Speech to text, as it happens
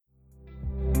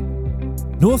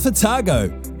North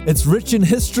Otago. It's rich in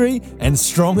history and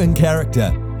strong in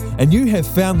character. And you have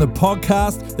found the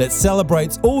podcast that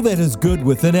celebrates all that is good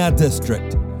within our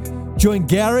district. Join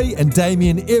Gary and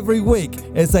Damien every week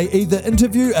as they either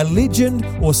interview a legend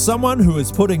or someone who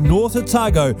is putting North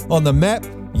Otago on the map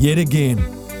yet again.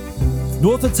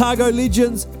 North Otago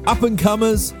legends,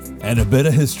 up-and-comers, and a bit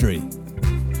of history.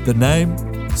 The name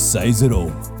says it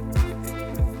all.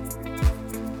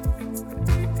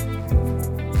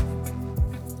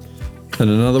 And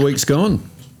another week's gone.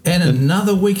 And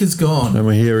another week is gone. And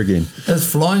we're here again.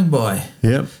 It's flying by.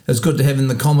 Yep. It was good to having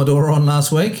the Commodore on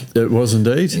last week. It was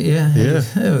indeed. Yeah.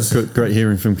 It was great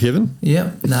hearing from Kevin.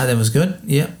 Yep. No, that was good.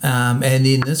 Yep. And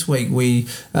then this week we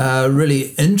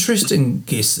really interesting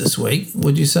guest this week,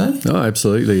 would you say? Oh,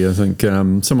 absolutely. I think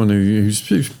someone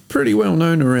who's pretty well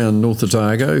known around North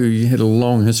Otago. He had a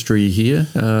long history here,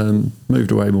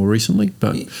 moved away more recently.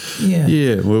 But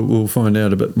we'll find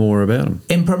out a bit more about him.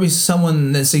 And probably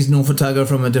someone that sees North Otago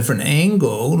from a different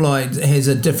angle, like has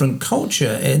a different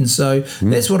culture. And so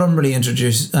that's what I'm really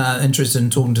interested in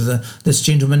talking to this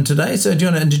gentleman today. So do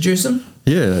you want to introduce him?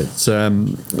 Yeah, it's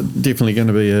definitely going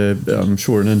to be, I'm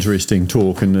sure, an interesting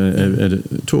talk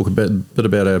and talk a bit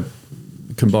about our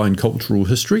combined cultural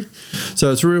history.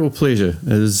 So it's a real pleasure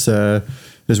as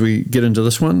we get into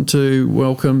this one to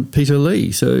welcome Peter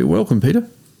Lee. So welcome, Peter.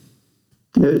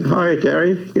 Hi,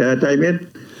 Gary,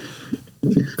 Damien.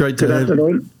 Great to Good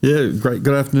afternoon. Good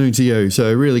afternoon to you.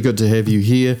 So really good to have you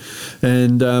here,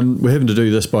 and we're having to do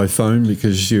this by phone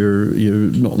because you're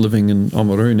not living in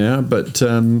Oamaru now, but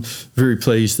very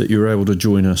pleased that you're able to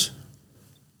join us.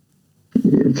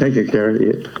 Thank you,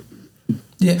 Gary.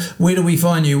 Yeah. Where do we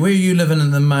find you? Where are you living at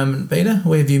the moment, Peter?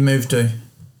 Where have you moved to?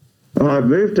 I've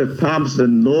moved to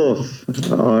Palmerston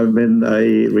North. I'm in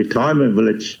a retirement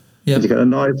village. Yep. It's got a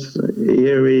nice,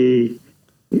 eerie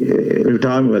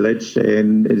retirement village,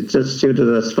 and it just suited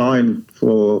us fine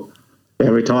for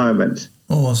our retirement.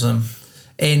 Awesome.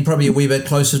 And probably a wee bit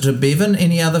closer to Bevan.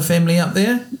 Any other family up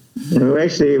there?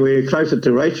 Actually, we're closer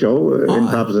to Rachel in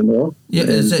Palmerston North. Yeah,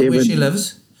 is that where she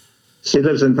lives? She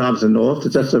lives in Palmerston North.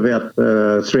 It's just about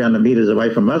 300 metres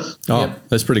away from us. Oh, Yep.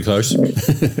 That's pretty close. And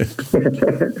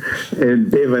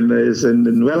Bevan is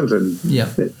in Wellington. Yeah.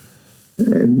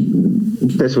 And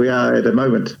that's where we are at the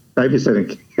moment,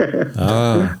 babysitting.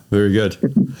 Very good.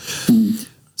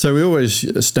 So we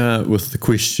always start with the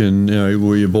question,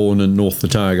 were you born in North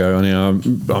Otago? Now,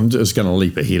 I'm just going to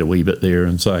leap ahead a wee bit there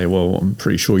and say, well, I'm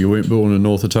pretty sure you weren't born in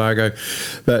North Otago.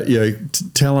 But,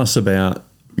 tell us about,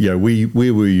 where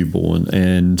were you born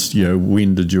and,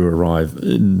 when did you arrive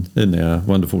in our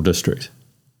wonderful district?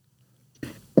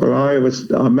 Well, I was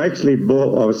actually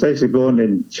born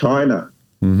in China.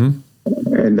 Mm-hmm.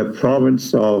 In the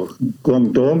province of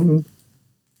Guangdong.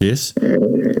 Yes.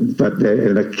 But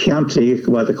in a county,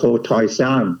 what they call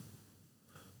Taishan.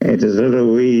 It is a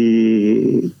little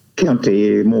wee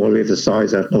county, more or less the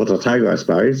size of North Otago, I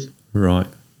suppose. Right.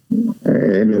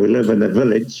 And we live in a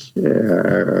village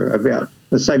about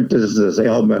the same distance as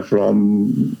Elmer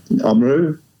from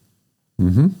Oamaru.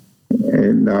 Mm-hmm.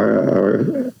 And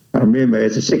I remember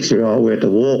as a 6-year-old, we had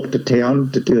to walk to town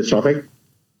to do the shopping.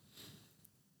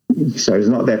 So it's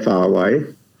not that far away.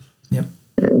 Yep.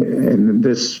 And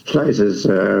this place is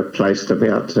placed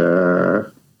about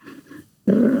an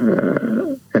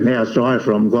hour's drive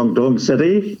from Guangdong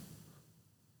City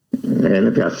and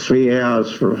about 3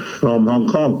 hours from Hong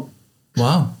Kong.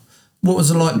 Wow. What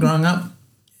was it like growing up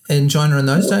in China in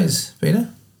those days, Peter?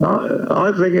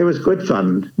 I think it was good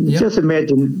fun. Yep. Just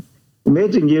imagine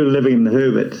you living in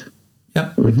Herbert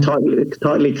with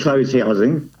tightly closed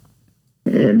housing.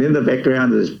 And in the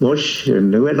background is bush,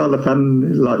 and we had a lot of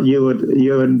fun. Like you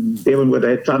and Devon would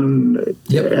have fun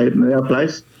in our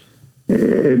place.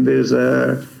 And there's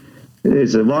a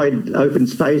wide open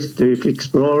space to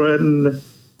explore in.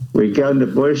 We go in the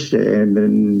bush and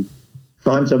then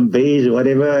find some bees or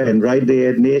whatever, and raid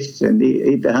their nests and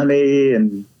eat the honey,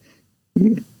 and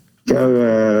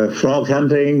go frog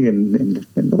hunting and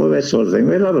all that sort of thing.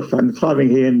 We had a lot of fun climbing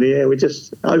here and there. We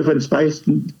just open space.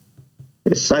 And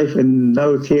it's safe and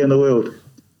no care in the world.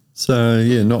 So,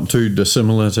 not too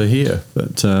dissimilar to here,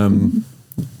 but a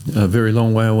very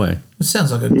long way away. It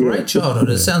sounds like a great childhood.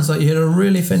 It sounds like you had a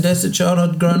really fantastic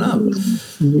childhood growing up.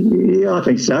 Yeah, I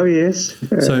think so, yes.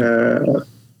 So,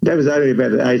 that was only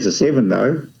about the age of 7,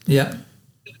 though. Yeah.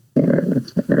 And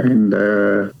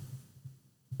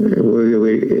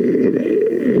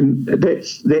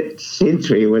that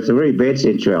century was a very bad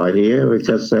century, I hear,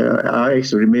 because I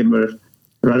actually remember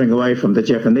running away from the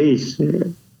Japanese,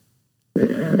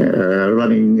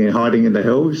 hiding in the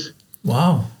hills.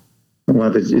 Wow. Well,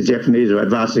 the Japanese were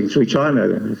advancing through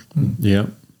China. Yeah.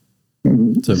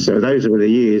 So those were the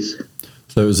years.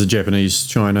 So it was the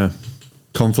Japanese-China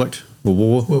conflict or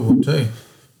war? World War Two.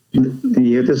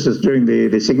 Yeah, this is during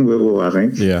the Second World War, I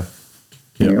think. Yeah.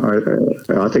 You know,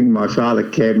 I think my father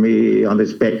carried me on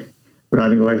his back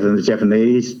running away from the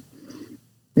Japanese.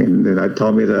 And then they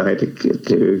told me that I had to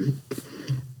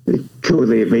kill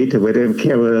their meat with them,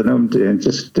 carry them, and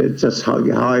just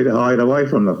hide away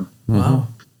from them. Wow.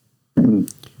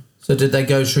 And, so did they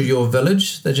go through your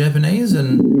village, the Japanese?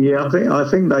 And yeah, I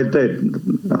think they did.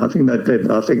 I think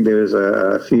there was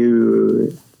a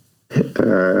few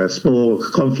small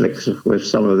conflicts with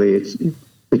some of the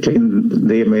between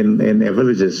them and their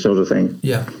villages, sort of thing.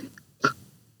 Yeah.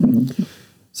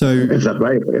 So if they're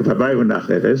brave enough,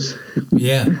 that is.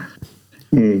 Yeah.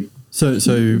 Yeah. So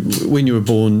when you were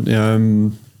born,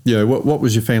 what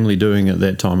was your family doing at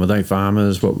that time? Were they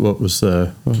farmers? What were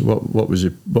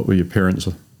your parents?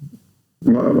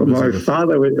 My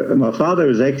father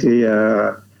was actually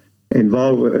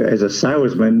involved as a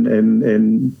salesman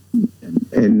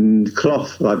in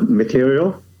cloth like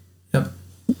material. Yep.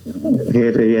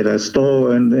 He had a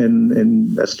store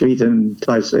in a street in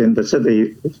the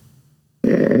city,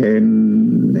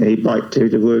 and he biked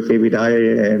to work every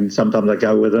day, and sometimes I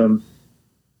go with him.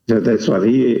 So that's what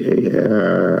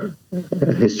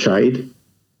his trade.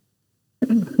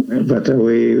 But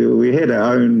we had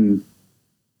our own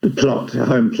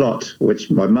home plot, which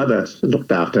my mother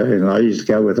looked after, and I used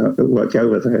to go with her.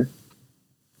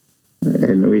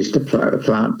 And we used to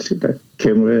plant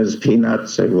cucumbers,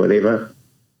 peanuts, and whatever.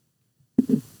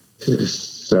 So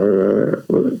it's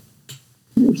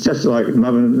just like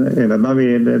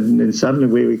mummy and son,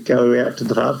 we would go out to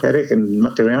the heart paddock and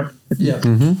muck around. Yeah.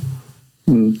 Mm-hmm.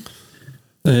 Mm.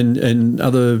 And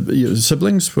other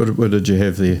siblings, what did you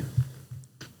have there?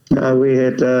 We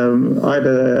had I had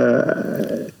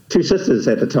 2 sisters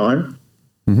at the time.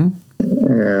 Mm-hmm.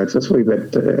 Just a wee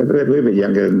bit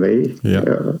younger than me.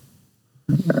 Yeah.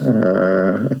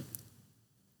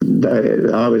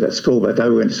 I was at school, but they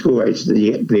weren't school age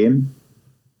yet then.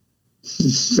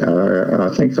 So I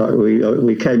think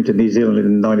we came to New Zealand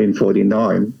in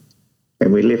 1949,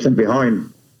 and we left them behind.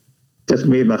 Just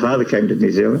me and my father came to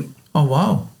New Zealand. Oh,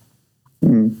 wow.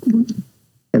 Mm.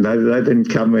 And they didn't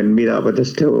come and meet up with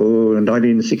us till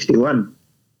 1961.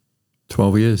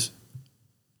 12 years.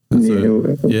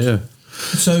 Yeah.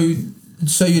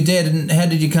 So your dad, how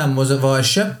did you come? Was it via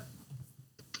ship?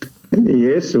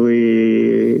 Yes,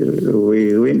 we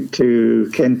went to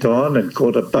Canton and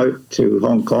caught a boat to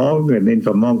Hong Kong, and then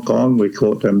from Hong Kong we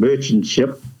caught a merchant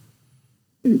ship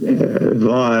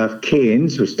via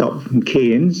Cairns. We stopped in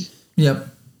Cairns. Yep.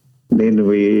 Then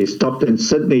we stopped in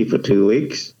Sydney for 2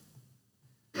 weeks.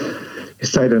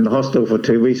 Stayed in the hostel for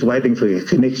 2 weeks waiting for a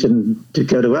connection to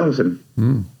go to Wellington.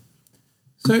 Mm.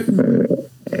 So,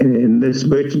 in this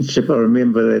merchant ship, I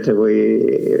remember that it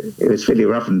was fairly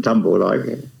rough and tumble,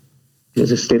 like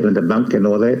just a step in the bunk and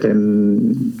all that,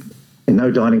 and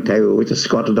no dining table. We just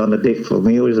squatted on the deck for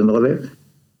meals and all that.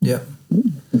 yeah.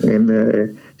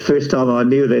 And first time I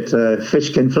knew that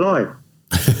fish can fly.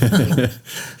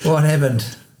 What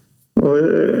happened?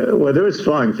 Well, there was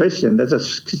flying fish, and they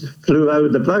just flew over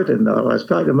the boat, and I was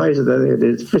quite amazed that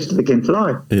there's fish that can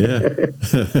fly. Yeah.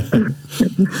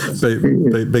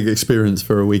 big experience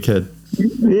for a wee kid.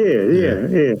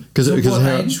 Yeah. So what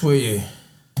age were you?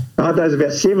 I was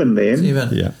about 7 then.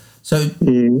 7. Yeah. So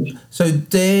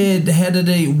Dad,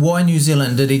 why New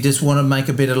Zealand? Did he just want to make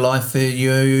a better life for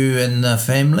you and the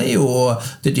family, or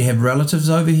did you have relatives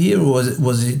over here, or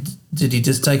did he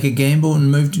just take a gamble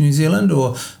and move to New Zealand,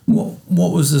 or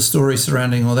what was the story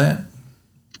surrounding all that?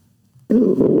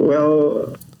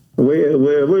 Well,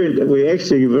 we're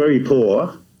actually very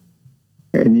poor,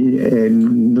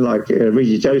 and like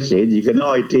Reggie Joe said, you get no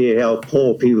idea how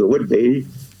poor people would be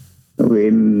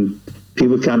when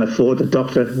people can't afford a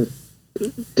doctor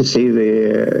to see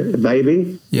their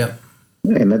baby. Yep.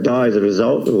 And they die as a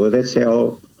result. Well, that's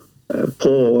how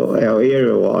poor our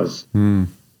area was. Mm.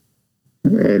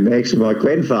 And actually, my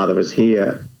grandfather was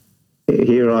here.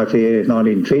 He arrived here in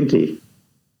 1920.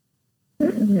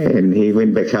 And he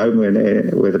went back home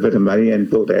with a bit of money and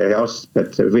built our house.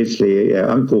 But eventually, our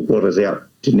uncle brought us out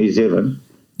to New Zealand.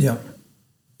 Yeah.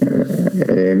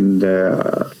 And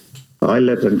I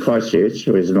lived in Christchurch,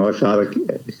 whereas my father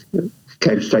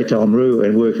came straight to Oamaru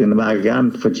and worked in the market garden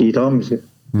for G. Tongs.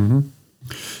 Mm-hmm.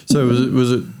 So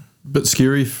was it a bit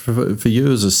scary for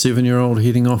you as a 7-year-old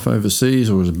heading off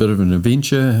overseas, or was it a bit of an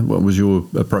adventure? What was your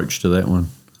approach to that one?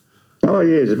 Oh,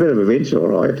 yeah, it's a bit of an adventure,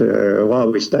 all right.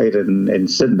 While we stayed in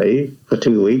Sydney for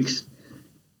 2 weeks,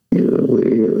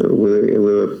 we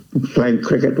were playing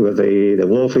cricket with the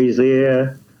Wolfies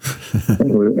there.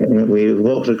 and we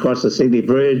walked across the Sydney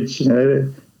Bridge,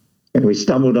 and we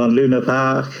stumbled on Luna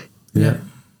Park. Yeah.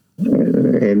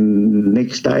 And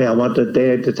next day I wanted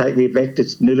Dad to take me back to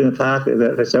Luna Park.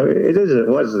 So it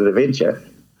was an adventure.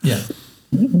 Yeah.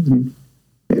 And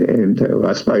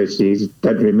I suppose you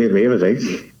don't remember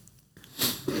everything.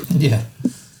 Yeah.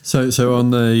 So on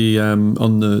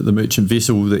the merchant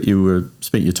vessel that you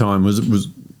spent your time, was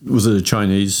it a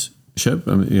Chinese ship?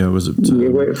 I mean, was it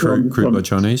crewed by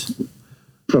Chinese?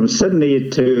 From Sydney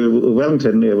to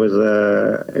Wellington, it was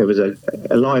a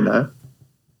liner.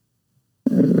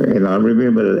 And I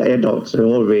remember the adults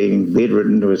all being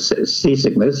bedridden with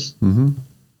seasickness. Mm-hmm.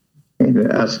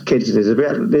 And us kids,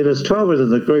 there was 12 of us in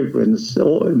the group, and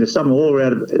there's some all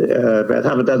around, about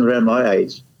half a dozen around my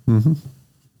age. Mm-hmm.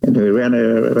 And we ran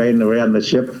around the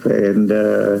ship, and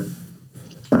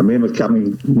I remember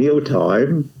coming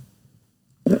mealtime,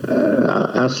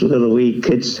 us little wee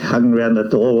kids hung around the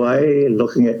doorway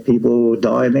looking at people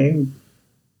dining.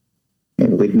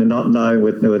 And we did not know,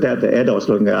 without the adults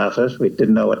looking after us, we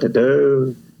didn't know what to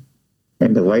do.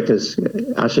 And the waiters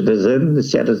ushered us in,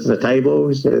 sat us at the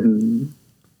tables, and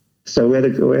so we had a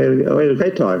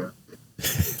great time.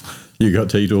 You got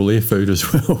to eat all their food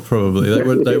as well, probably.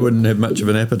 They wouldn't have much of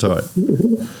an appetite.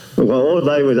 Well, all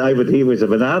they was able to eat was a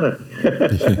banana.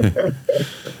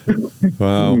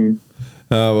 Wow.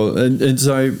 Well, and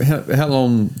so how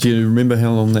long, do you remember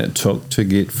how long that took to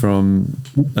get from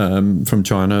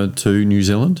China to New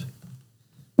Zealand?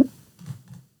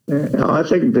 I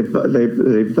think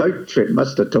the boat trip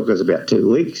must have took us about 2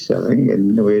 weeks, I think,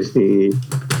 and whereas I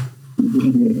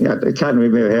can't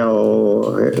remember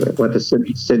what the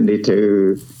Sydney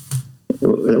to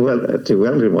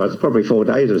Wellington was, probably 4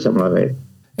 days or something like that.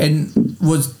 And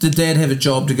did Dad have a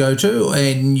job to go to,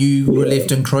 and you were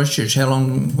left in Christchurch? How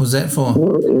long was that for?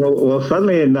 Well,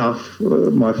 funnily enough,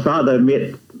 my father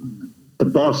met the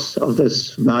boss of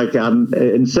this night garden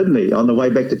in Sydney on the way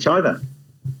back to China.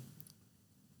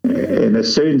 And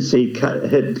as soon as he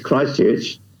hit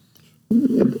Christchurch,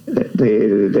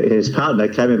 his partner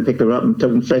came and picked her up and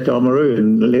took him straight to Oamaru,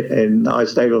 and I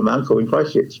stayed with my uncle in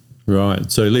Christchurch. Right,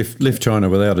 so left China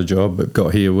without a job, but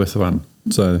got here with one.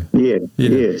 So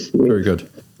yes, very good.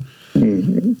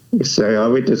 So I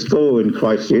went to school in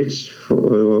Christchurch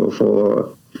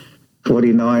for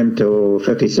 49 to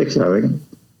 56, I think.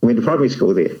 Went to primary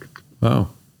school there. Wow.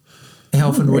 How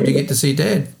often would you get to see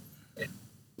Dad?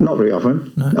 Not very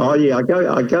often. No. Oh yeah, I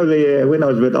go there when I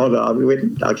was a bit older.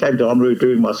 I came to Oamaru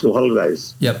during my school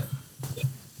holidays. Yep.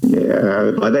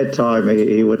 Yeah. By that time,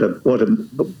 he would have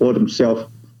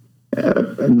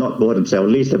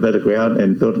leased a bit of ground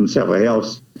and built himself a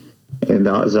house, and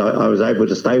I was able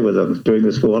to stay with him during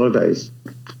the school holidays.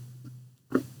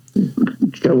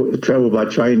 Travel by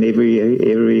train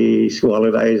every school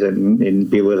holidays and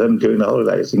be with him during the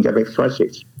holidays and go back to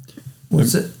Christchurch.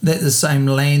 Was that the same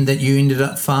land that you ended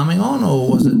up farming on, or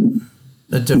was it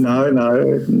a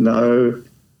different? No.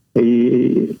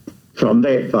 From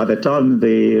that, by the time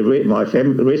the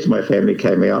rest of my family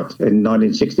came out in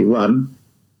 1961,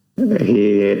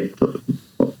 he had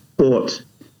bought.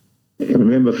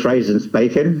 Remember Fraser's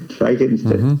Bacon?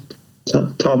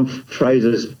 Tom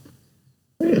Fraser's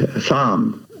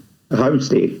farm, a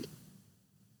homestead.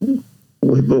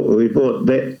 We bought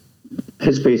that.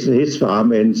 His piece of his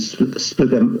farm and split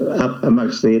them up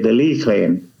amongst the Lee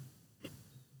clan.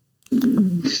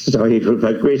 So he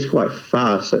progressed quite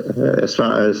fast as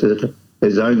far as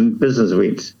his own business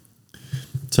went.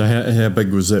 So how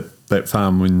big was that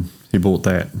farm when he bought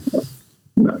that?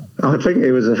 I think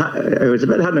it was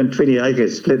about 120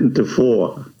 acres split into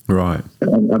 4. Right.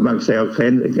 Amongst our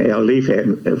Lee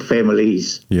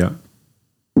families. Yeah.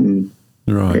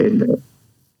 Right. And,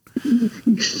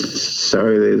 so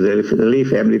the Lee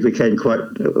family became quite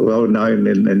well known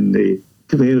in the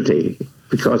community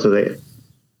because of that.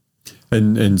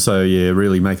 And so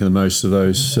really making the most of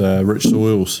those rich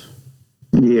soils.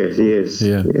 Yes.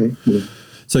 Yeah.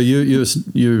 So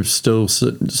you're still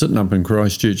sitting up in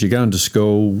Christchurch. You're going to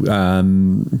school.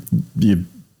 Did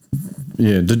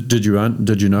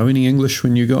you know any English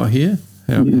when you got here?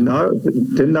 No,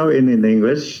 didn't know any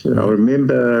English. I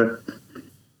remember.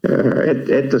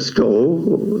 At the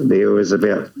school, there was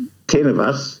about 10 of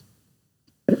us.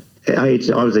 I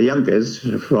was the youngest,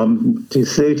 from to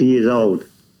 30 years old.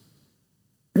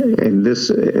 And this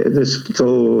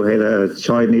school had a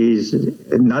Chinese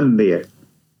nun there,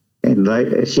 and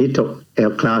she took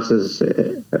our classes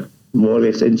more or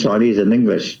less in Chinese and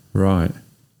English. Right.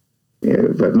 Yeah,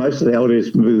 but most of the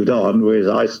elders moved on, whereas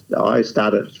I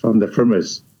started from the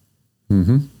primers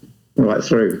right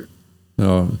through.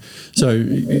 Oh, so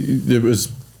there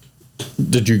was.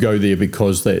 Did you go there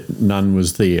because that none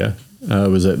was there?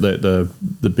 Was that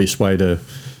the best way to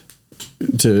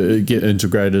get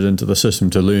integrated into the system,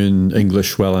 to learn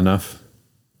English well enough?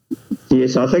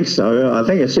 Yes, I think so. I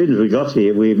think as soon as we got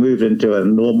here, we moved into a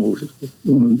normal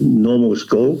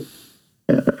school.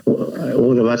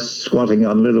 All of us squatting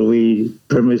on little wee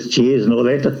primrose chairs and all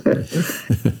that,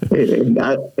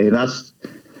 and us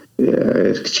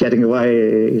chatting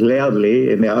away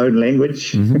loudly in our own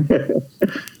language.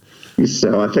 Mm-hmm.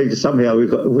 So I think somehow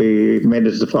we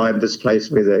managed to find this place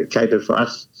where they catered for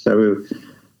us. So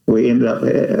we ended up,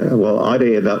 I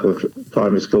ended up with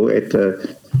primary school at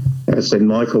St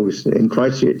Michael's in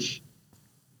Christchurch.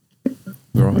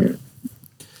 Right.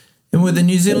 And were the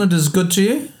New Zealanders good to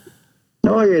you?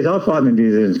 Oh yes, I find the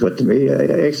New Zealanders good to me.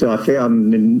 Actually, I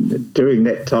found during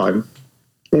that time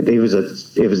that it was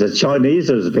a Chinese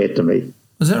that was bad to me.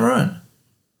 Was that right?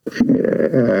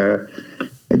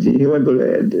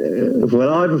 Well,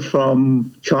 I'm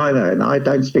from China and I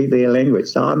don't speak their language,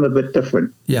 so I'm a bit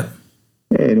different. Yeah.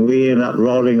 And we end up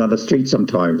rolling on the street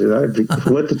sometimes, with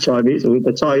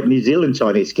the New Zealand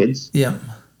Chinese kids. Yeah.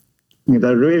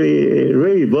 They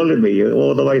really bullied me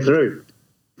all the way through.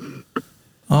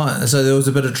 Oh, so there was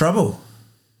a bit of trouble.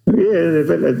 Yeah,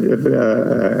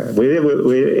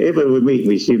 wherever we meet,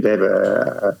 we seem to have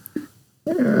a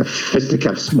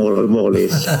fisticuffs, more or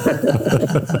less.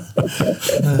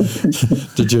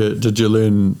 Did you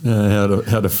learn how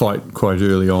to fight quite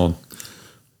early on?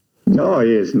 Oh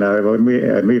yes, no. Me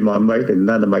and my mate and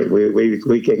another mate,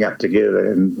 we gang up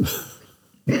together and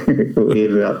we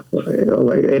end up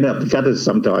the gutters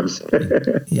sometimes.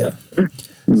 Yeah.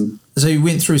 So you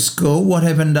went through school. What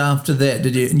happened after that?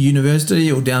 Did you university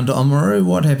or down to Oamaru?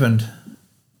 What happened?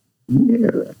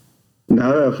 Yeah.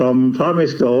 No, from primary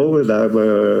school, they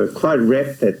were quite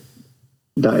rapt that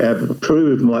they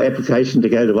approved my application to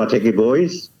go to Wataki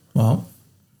Boys. Wow.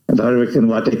 And I reckon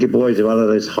Wataki Boys are one of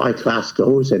those high-class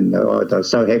schools, and I was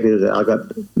so happy that I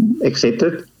got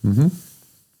accepted. Mm-hmm.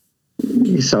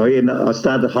 So I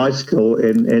started high school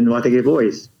in Wataki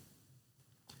Boys.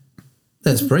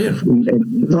 That's brilliant.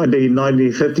 In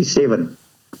 1957.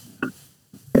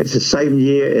 It's the same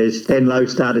year as Stan Lowe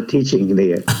started teaching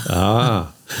there.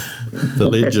 Ah, the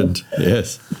legend,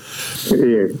 yes.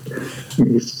 Yeah.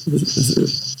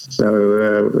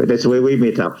 So that's where we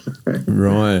met up.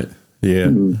 Right, yeah.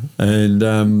 Mm. And,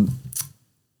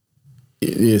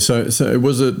 so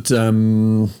was it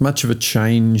much of a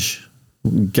change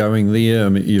going there? I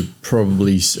mean, you're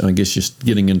probably, I guess, just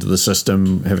getting into the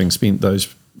system, having spent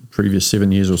those previous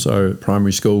 7 years or so at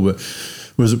primary school, but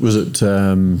was it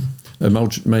a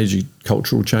major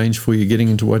cultural change for you getting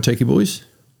into Waitaki Boys?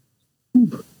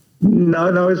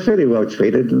 No, it's fairly well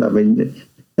treated. I mean,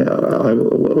 I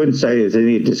wouldn't say there's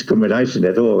any discrimination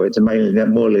at all. It's mainly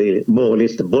more or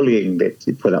less the bullying that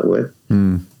you put up with.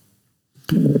 Mm.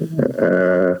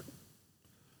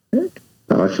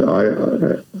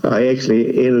 I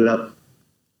actually ended up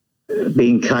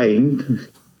being caned.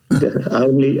 The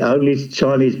only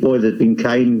Chinese boy that's been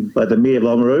caned by the Mayor of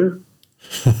Oamaru.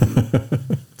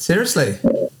 Seriously?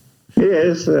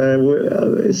 Yes,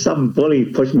 some bully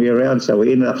pushed me around, so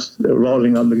we ended up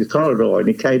rolling on the corridor, and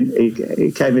he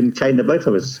came and caned the both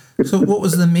of us. So what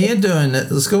was the mayor doing at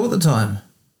the school at the time?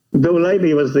 Bill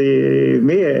Laney was the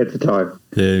mayor at the time.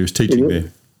 Yeah, he was teaching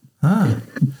there. Ah.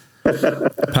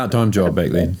 Part-time job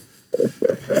back then.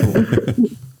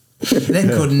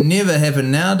 That could never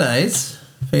happen nowadays,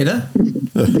 Peter.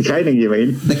 The caning, you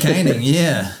mean? The caning,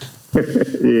 yeah.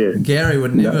 Yeah. Gary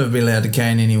would never be allowed to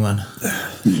cane anyone.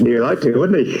 You'd like to,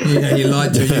 wouldn't he? Yeah, you'd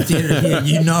like to.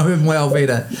 You know him well,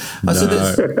 Peter. No.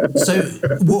 So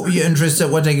what were your interests at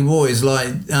Waitaki Boys?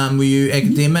 Like, were you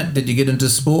academic? Did you get into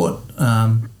sport?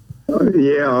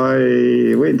 Yeah,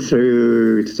 I went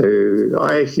through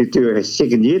I actually do a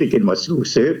second year to get my school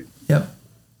cert. Yep.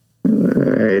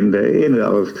 And ended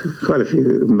up with quite a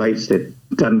few mates that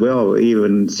done well,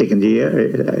 even second year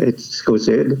at school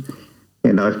cert.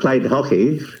 And I've played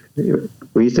hockey.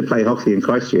 We used to play hockey in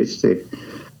Christchurch.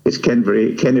 It's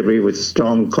Canterbury was a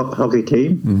strong hockey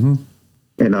team. Mm-hmm.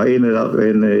 And I ended up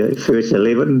in the first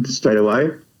 11 straight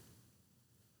away.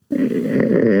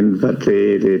 But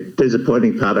the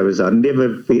disappointing part of it was I'd never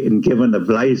been given a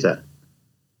blazer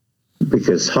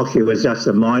because hockey was just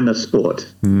a minor sport.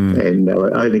 Mm. And they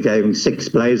were only giving 6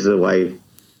 blazers away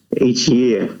each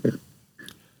year.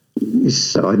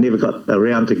 So I never got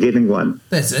around to getting one.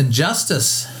 That's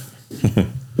injustice.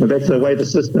 Well, that's the way the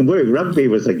system worked. Rugby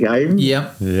was a game.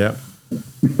 Yep.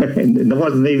 And there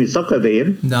wasn't even soccer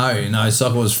then. No,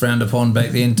 soccer was frowned upon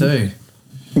back then too.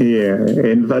 Yeah,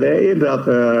 but I ended up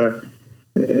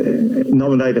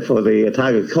nominated for the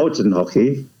Otago Colts in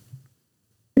hockey.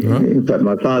 Right. But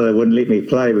my father wouldn't let me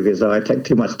play because I take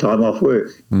too much time off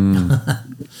work.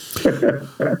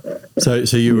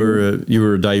 So you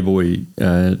were a day boy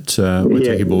at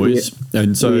Waitakere Boys,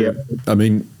 and so I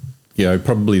mean,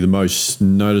 probably the most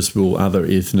noticeable other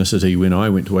ethnicity when I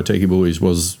went to Waitakere Boys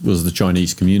was the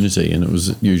Chinese community, and it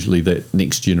was usually that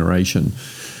next generation.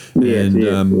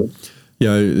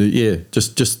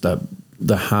 Just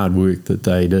the hard work that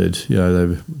they did.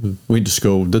 They went to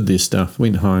school, did their stuff,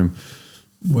 went home.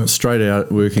 Straight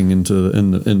out working in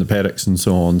the paddocks and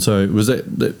so on. So was that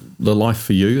the life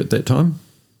for you at that time?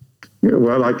 Yeah,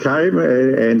 well, I came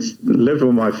and lived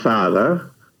with my father.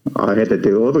 I had to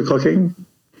do all the cooking,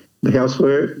 the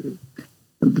housework,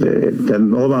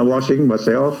 done all my washing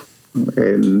myself,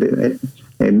 and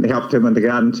helped him in the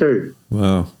garden too.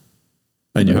 Wow.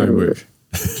 And your homework.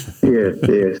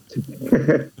 Yes.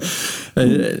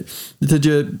 Did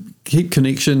you keep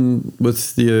connection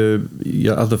with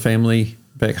your other family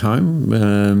back home?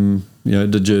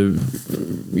 Did you?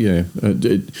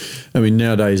 I mean,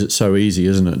 nowadays it's so easy,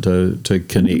 isn't it, to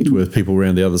connect with people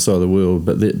around the other side of the world?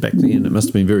 But back then it must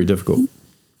have been very difficult.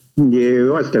 Yeah,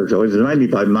 it was difficult. It was mainly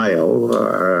by mail.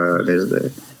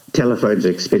 The telephones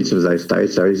are expensive those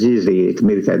days, so it's usually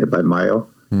communicated by mail.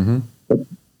 Mm-hmm.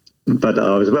 But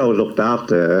I was well looked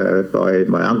after by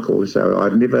my uncle, so I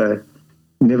never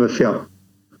felt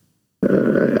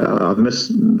I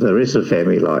missed the rest of the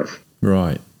family life.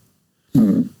 Right.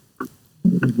 And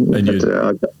it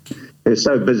was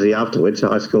so busy afterwards,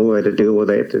 high school, I had to do all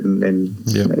that and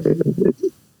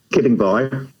getting by.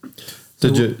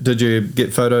 Did you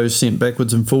get photos sent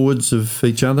backwards and forwards of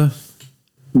each other?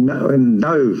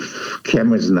 No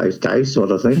cameras in those days,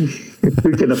 sort of thing.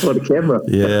 Who can afford a camera?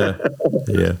 Yeah.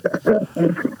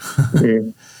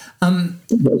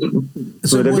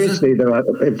 But eventually,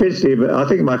 I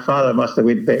think my father must have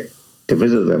went back to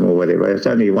visit them or whatever. It's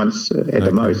only once at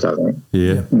the most, I think.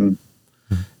 Yeah.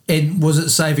 Ed, was it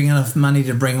saving enough money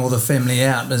to bring all the family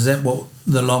out? Is that what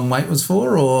the long wait was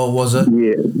for, or was it?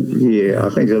 Yeah. I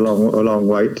think a long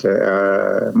wait,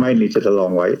 mainly to the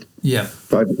long wait. Yeah.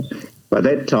 But by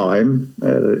that time,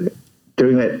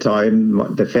 during that time,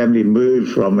 the family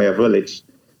moved from our village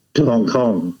to Hong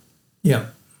Kong. Yeah.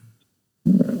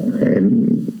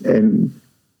 And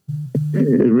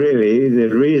really, the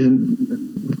reason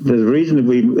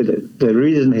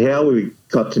how we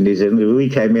got to New Zealand, we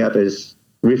came out as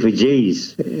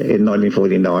refugees in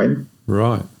 1949.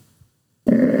 Right.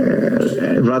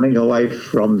 Running away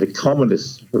from the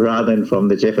communists rather than from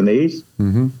the Japanese.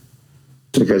 Mm-hmm.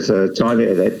 Because China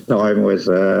at that time was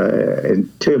in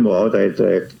turmoil. They had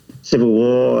the Civil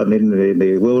War and then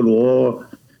the World War.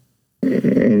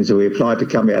 And so we applied to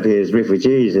come out here as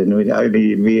refugees, and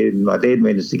only me and my dad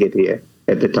managed to get here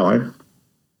at the time.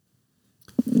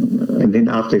 And then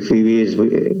after a few years,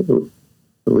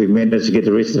 we managed to get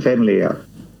the rest of the family out.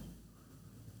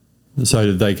 So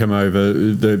did they come over?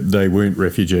 They weren't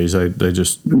refugees. They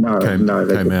just came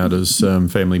out as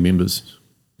family members.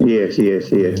 Yes. Yeah.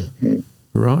 It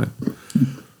Right.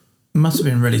 must have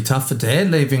been really tough for Dad,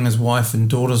 leaving his wife and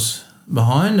daughters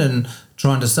behind and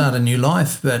trying to start a new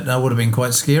life, but it would have been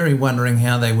quite scary, wondering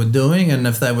how they were doing and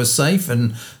if they were safe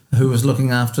and who was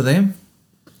looking after them.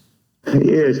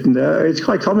 Yes, it's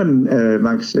quite common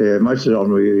amongst most of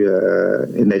them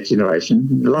in that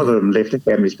generation. A lot of them left their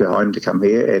families behind to come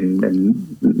here and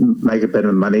make a bit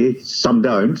of money. Some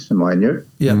don't, mind you.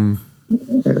 Yeah.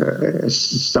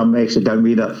 Some actually don't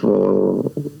meet up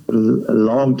for a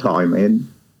long time, and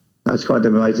I was quite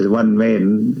amazed that one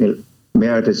man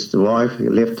married his wife,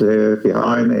 left her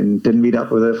behind, and didn't meet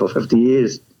up with her for 50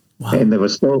 years. Wow. And they were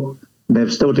still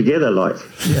together, like.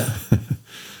 Yeah.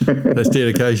 That's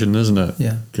dedication, isn't it?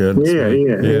 Yeah.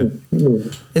 Yeah.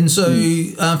 And so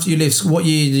after you left, what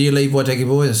year did you leave Waitakere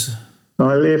Boys?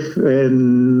 I left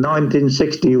in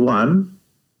 1961,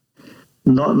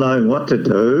 not knowing what to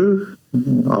do.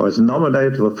 I was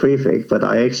nominated for prefect, but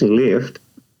I actually left.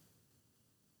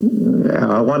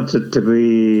 I wanted to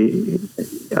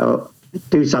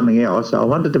do something else. I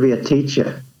wanted to be a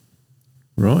teacher.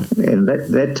 Right. And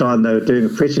that time they were doing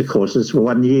apprenticeship courses for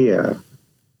 1 year.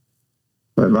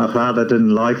 But my father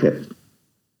didn't like it.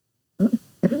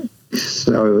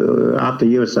 So after a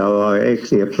year or so, I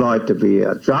actually applied to be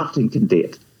a drafting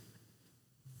cadet.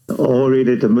 All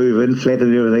ready to move in, flat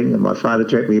and everything, and my father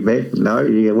dragged me back. No,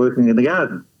 you're working in the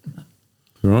garden.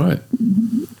 Right.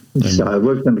 So I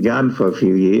worked in the garden for a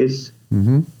few years.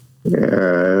 Mm-hmm.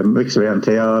 Mixed around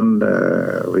town.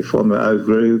 We formed an O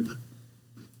group,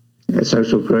 a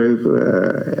social group.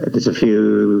 There's a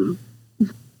few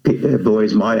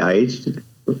boys my age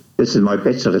this is my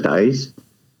bachelor days.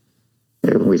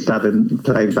 And we started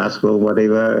playing basketball,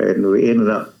 whatever, and we ended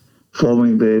up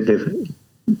forming the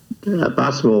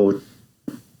basketball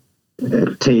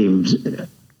teams.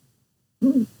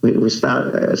 We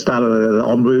started the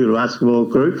Omru basketball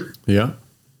group. Yeah.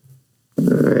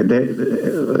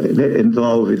 That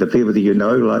involved the people that you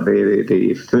know, like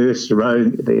the first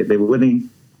round, the winning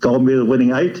gold medal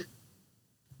winning 8.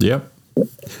 Yep.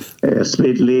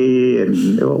 Smedley and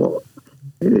you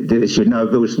know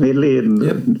Bill Smedley and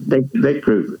that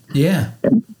group. Yeah.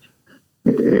 And,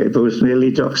 Bill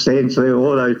Smedley, Jock Stansley,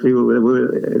 all those people. There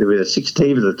were 6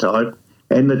 teams at the time,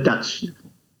 and the Dutch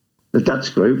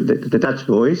group, the Dutch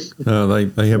boys. Oh,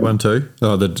 they had one too.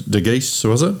 Oh, the Geese,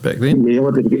 was it back then? Yeah,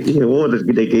 all the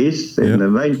Geese, and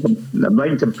the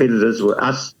main competitors were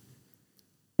us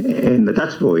and the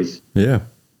Dutch boys. Yeah.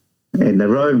 And the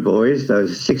rowing boys,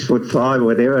 those 6'5" or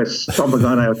whatever, stomping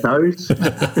on our toes.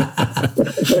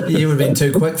 You would have been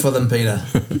too quick for them, Peter.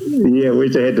 Yeah, we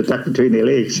just had to duck between their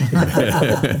legs.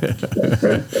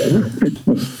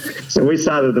 So we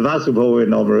started the basketball in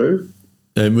Oamaru.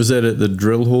 And was that at the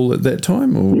drill hall at that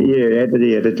time? Or? Yeah, at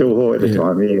the drill hall at the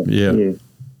time, yeah.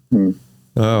 Mm.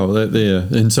 Oh, that there.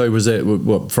 And so was that,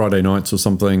 what, Friday nights or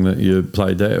something that you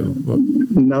played that? What?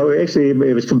 No, actually,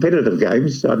 it was competitive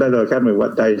games. I don't know, I can't remember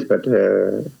what days, but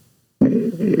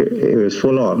it was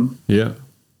full on. Yeah.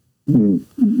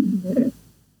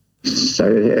 So,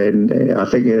 and I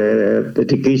think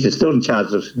the Geese are still in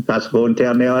charge of basketball in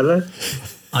town now, are they?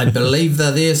 I believe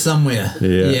they're there somewhere.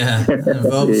 Yeah.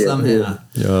 Involved somehow.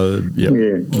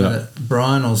 Yeah.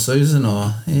 Brian or Susan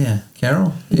or,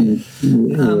 Carol.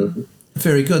 Yeah.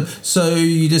 Very good. So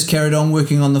you just carried on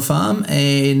working on the farm,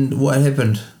 and what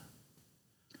happened?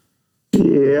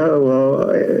 Yeah,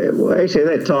 well, actually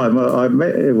at that time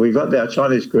we got our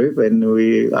Chinese group, and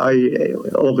I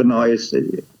organised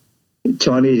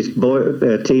Chinese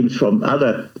teams from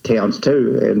other towns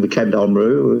too, and we came to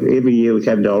Oamaru. Every year we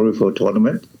came to Oamaru for a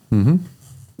tournament. Mm-hmm.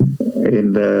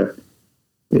 And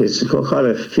there's quite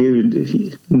a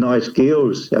few nice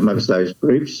girls amongst those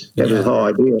groups. That was the whole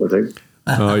idea, I think.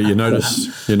 Oh, you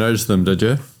noticed them, did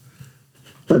you?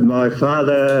 But my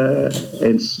father, I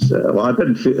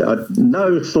had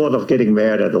no thought of getting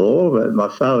married at all, but my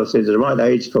father said it's the right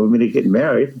age for me to get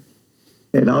married,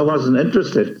 and I wasn't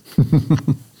interested.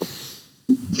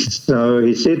 So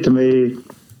he said to me,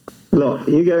 look,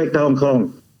 you go back to Hong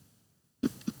Kong.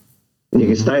 You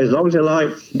can stay as long as you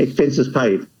like, expenses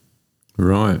paid.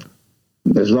 Right.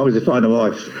 As long as you find a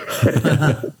wife.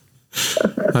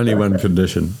 Only one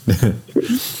condition.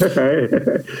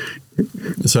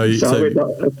 So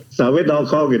I went to Hong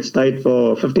Kong and stayed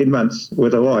for 15 months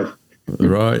with a wife.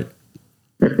 Right.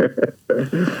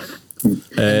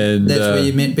 And that's where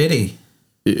you met Betty.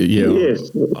 Yeah. Yes.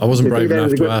 I wasn't brave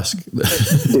enough to ask. Do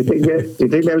you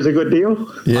think that was a good deal?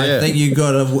 Yeah. I think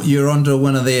you're onto a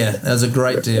winner there. That was a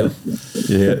great deal.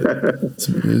 Yeah. It's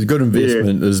a good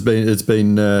investment. Yeah. It's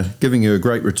been giving you a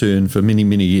great return for many,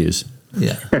 many years.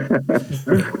 Yeah.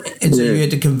 And so you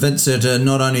had to convince her to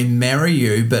not only marry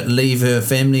you, but leave her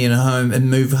family and her home and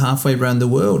move halfway around the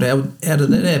world. How did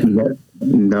that happen?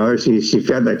 No, she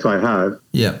found that quite hard.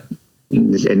 Yeah.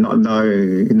 And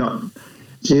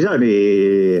she's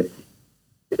only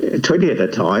 20 at the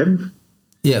time.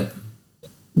 Yeah.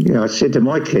 I said to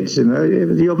my kids,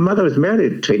 your mother was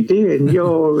married at 20 and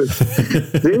you're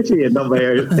 30 and not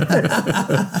married.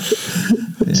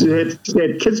 She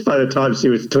had kids by the time she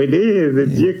was 20,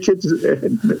 and your kids,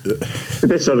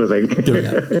 that sort of thing.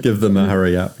 Give them a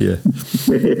hurry up, yeah.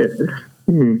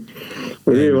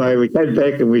 But anyway, we came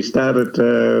back and we started,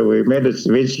 we managed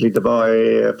eventually to buy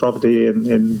a property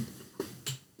in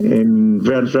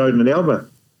Browns Road in Alma.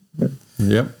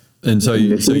 Yep. And so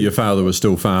your father was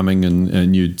still farming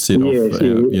and you'd set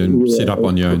up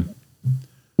on your own.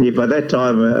 Yeah, by that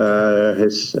time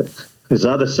his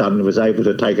other son was able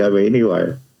to take over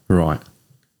anyway. Right.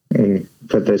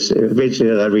 But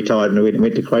eventually they retired and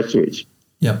went to Christchurch.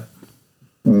 Yep.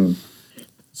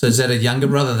 So is that a younger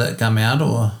brother that came out,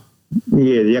 or?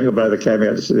 Yeah, the younger brother came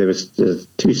out. There was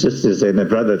 2 sisters and a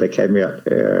brother that came out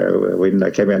when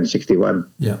they came out in 1961.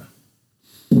 Yeah.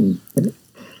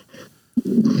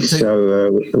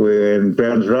 So we were in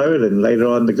Browns Road, and later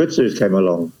on the Goodsues came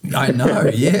along. I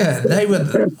know, yeah. They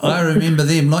were. I remember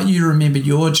them. Like you remembered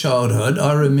your childhood,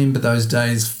 I remember those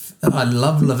days. I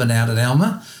loved living out at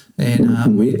Alma,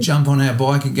 and we'd jump on our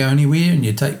bike and go anywhere, and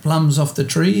you'd take plums off the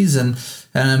trees. And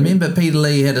I remember Peter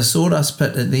Lee had a sawdust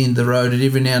pit at the end of the road, and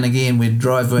every now and again we'd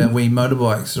drive our wee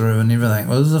motorbikes through and everything.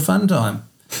 Well, it was a fun time.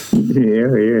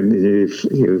 Yeah,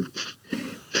 and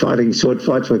fighting sword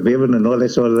fights with Bevan and all that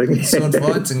sort of thing. Sword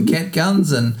fights and cat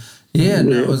guns, and Yeah,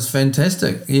 no, it was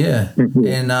fantastic. Yeah,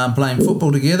 and playing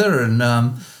football together, and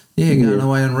going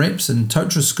away on reps and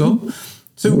Totra school.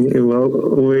 So, well,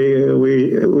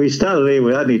 we started there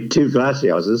with only 2 glass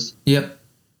houses. Yep.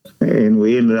 And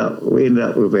we ended up with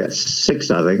about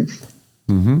 6, I think.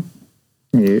 Mm-hmm.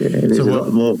 Yeah, there's a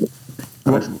lot more.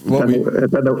 I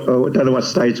don't know what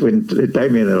stage when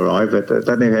Damien arrived, but I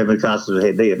don't know how many classes we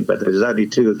had then. But there was only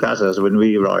 2 classes when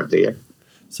we arrived there.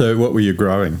 So what were you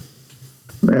growing?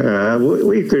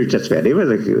 We grew just about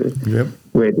everything. Yep.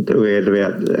 We had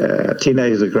about 10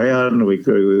 acres of ground. We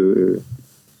grew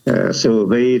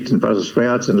silver beets and Brussels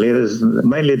sprouts and lettuce, and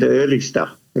mainly the early stuff,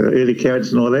 early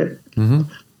carrots and all that. Mm-hmm.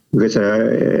 Because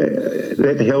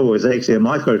that hill was actually a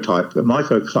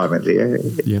microclimate there.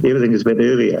 Yep. Everything is a bit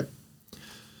earlier.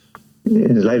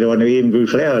 And later on, we even grew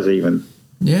flowers even.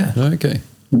 Yeah. Okay.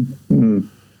 Mm.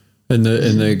 In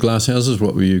the glass houses,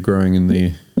 what were you growing in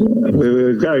there? We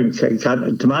were growing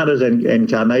tomatoes and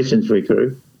carnations we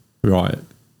grew. Right.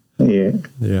 Yeah.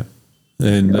 Yeah.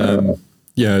 And,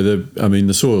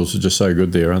 the soils are just so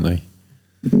good there, aren't they?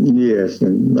 Yes.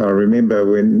 And I remember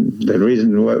when the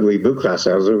reason why we built glass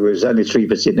houses was only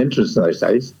 3% interest in those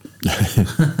days.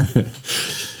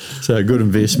 So a good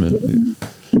investment.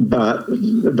 But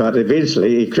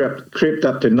eventually it crept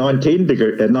up to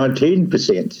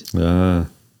 19%. Ah.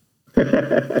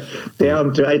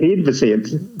 Down to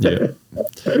 18%. Yeah.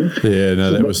 Yeah,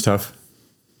 no, that was tough.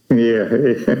 Yeah.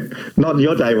 Not in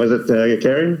your day, was it,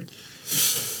 Kerry?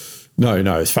 No,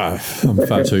 I'm far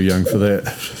too young for that.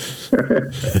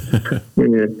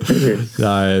 Yeah.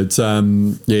 No, it's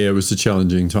it was a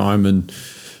challenging time, and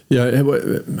North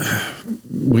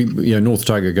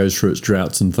Otago goes through its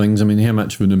droughts and things. I mean, how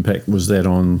much of an impact was that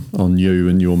on you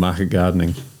and your market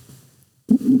gardening?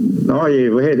 Oh yeah,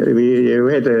 we had I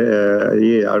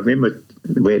remember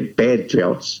we had bad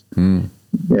droughts. Mm.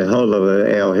 The whole of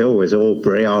our hill was all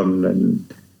brown, and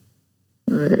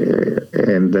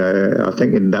I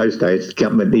think in those days the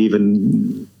government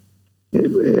even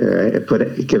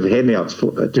give handouts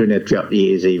during the drought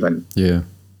years even. Yeah.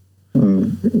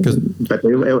 But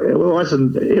it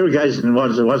wasn't, irrigation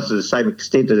wasn't to the same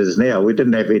extent as it is now. We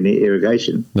didn't have any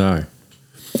irrigation. No.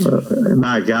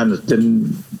 My gardeners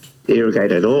didn't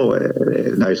irrigate at all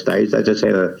in those days. They just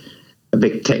had a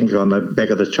big tank on the back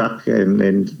of the truck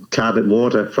and carted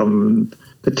water from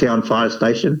the town fire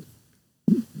station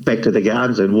back to the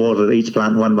gardens and watered each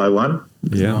plant one by one.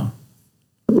 Yeah.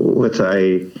 With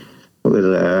a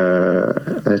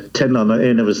tin on the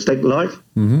end of a stick like.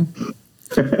 Mm-hmm.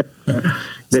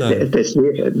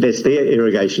 That's their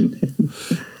irrigation.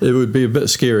 It would be a bit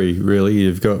scary, really.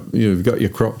 You've got your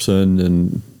crops in,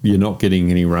 and you're not getting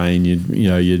any rain.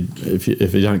 If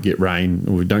you don't get rain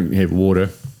or don't have water,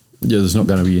 there's not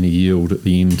going to be any yield at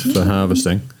the end for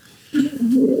harvesting.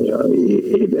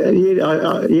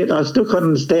 Yet I still can't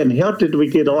understand how did we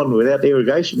get on without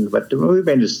irrigation, but we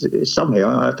managed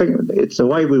somehow. I think it's the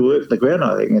way we worked the ground.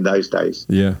 I think in those days.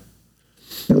 Yeah.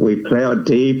 We ploughed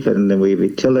deep and then we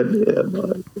till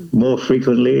it more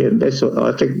frequently, and that's what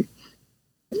I think.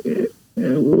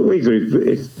 We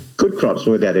grew good crops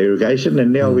without irrigation,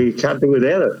 and now we can't do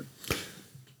without it.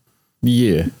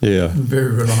 Yeah.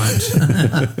 Very reliant.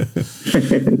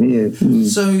 Yeah.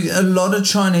 So a lot of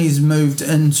Chinese moved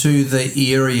into the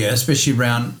area, especially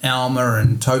around Alma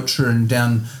and Totra and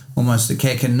down almost to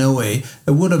Kakanui.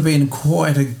 It would have been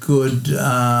quite a good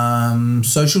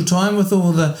social time with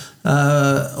all the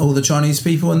Chinese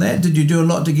people and that. Did you do a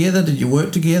lot together? Did you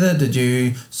work together? Did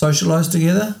you socialise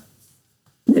together?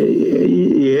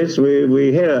 Yes,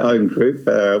 we had our own group.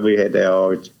 We had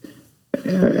our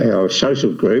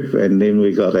social group, and then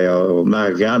we got our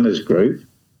Mahagana's group.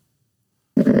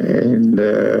 And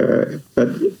but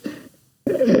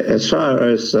as far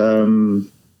as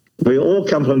we all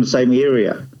come from the same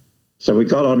area, so we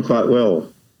got on quite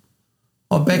well.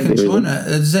 Oh, back in China,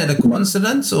 is that a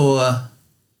coincidence or?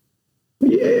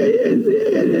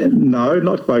 No,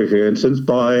 not by coincidence,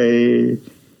 by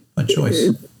choice.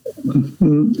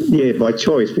 Yeah, by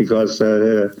choice, because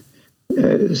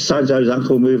so-and-so's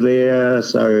uncle moved there,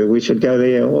 so we should go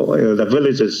there. Or the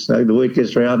villages, the word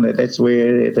gets around that that's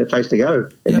where the place to go,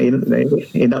 and they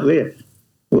end up there.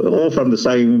 We're all from the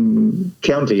same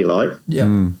county, like. Yeah.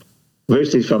 Mm.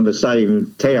 Virtually from the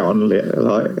same town,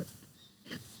 like.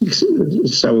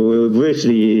 So we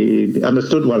virtually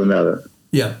understood one another.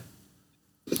 Yeah.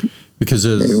 Because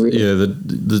there's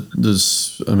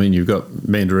I mean, you've got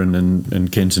Mandarin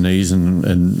and Cantonese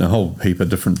and a whole heap of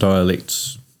different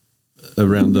dialects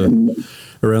around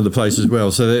the place as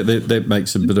well. So that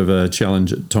makes a bit of a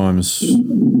challenge at times.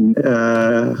 To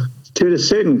a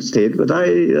certain extent, but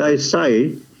they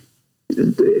say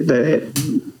that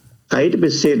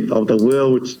 80% of the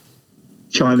world's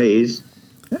Chinese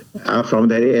are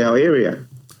from our area.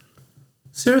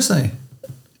 Seriously?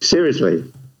 Seriously.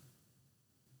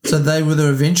 So they were the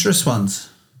adventurous ones?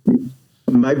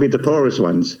 Maybe the poorest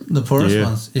ones. The poorest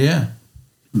ones, yeah.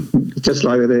 Just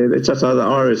like the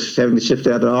Irish having to shift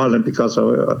out of Ireland because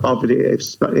of poverty,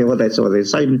 all that sort of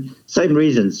thing. Same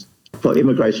reasons for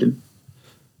immigration.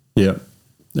 Yeah,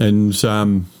 and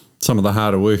some of the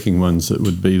harder working ones that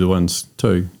would be the ones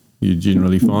too, you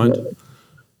generally find.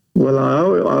 Well,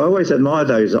 I always admire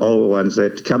those old ones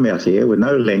that come out here with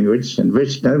no language and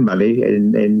rich, no money,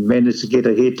 and manage to get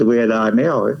ahead to where they are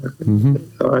now.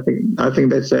 Mm-hmm. I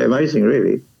think that's amazing,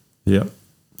 really. Yeah,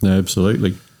 no,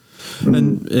 absolutely.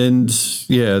 And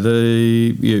so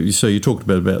you talked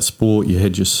about sport. You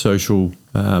had your social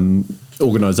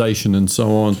organisation and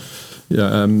so on.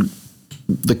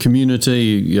 The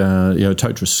community,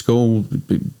 Totara School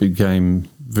became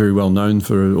very well known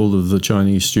for all of the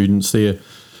Chinese students there.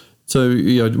 So,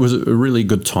 was it a really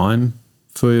good time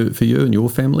for you and your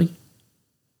family?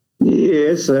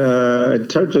 Yes,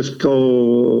 Totara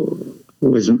School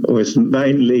was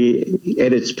mainly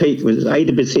at its peak was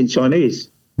 80% Chinese.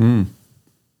 Mm.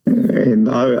 And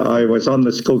I was on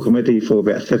the school committee for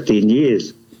about 15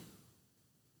 years.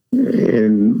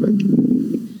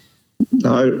 And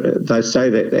they say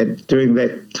that during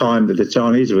that time that the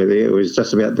Chinese were there, it was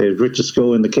just about the richest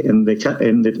school in the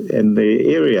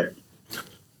area.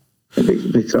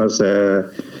 Because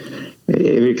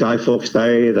every Guy Fawkes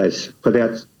Day, they put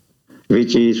out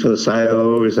veggies for the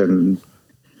sales, and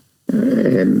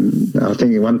I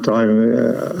think one time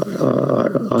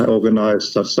I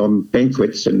organised some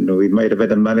banquets, and we made a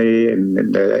bit of money, and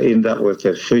ended up with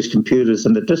the first computers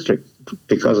in the district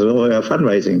because of all our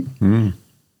fundraising. Mm.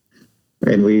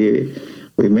 And we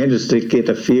managed to get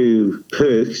a few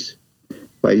perks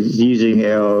by using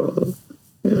our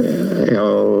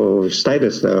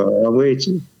status.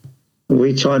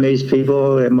 We Chinese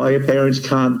people, and my parents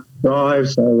can't drive,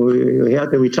 so how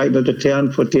do we take them to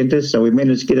town for dentists? So we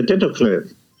managed to get a dental clinic.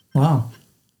 Wow.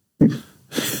 And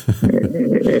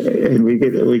we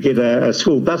get a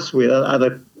school bus where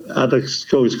other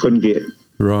schools couldn't get.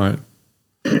 Right.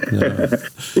 Yeah.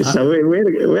 So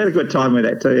we had a good time in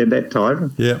that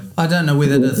time. Yeah. I don't know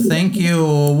whether to thank you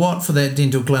or what for that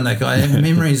dental clinic. I have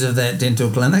memories of that dental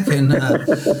clinic, and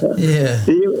yeah.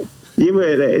 You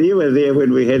were there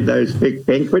when we had those big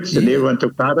banquets and everyone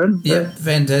took part in. Yeah,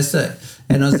 fantastic.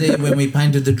 And I was there when we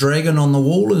painted the dragon on the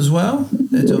wall as well.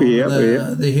 That's all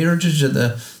the heritage of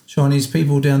the Chinese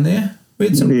people down there. We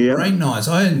had some great nights.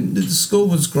 The school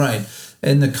was great.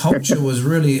 And the culture was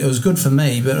it was good for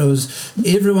me, but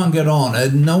everyone got on.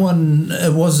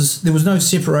 There was no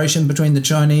separation between the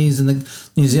Chinese and the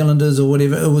New Zealanders or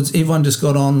whatever. Everyone just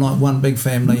got on like one big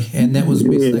family, and that was the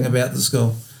best thing about the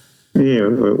school. Yeah,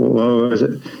 well,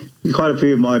 quite a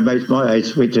few of my mates my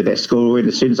age went to that school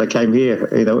as soon as I came here.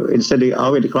 Instead of I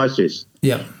went to Christchurch.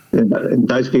 Yeah. And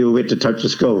those people went to Totara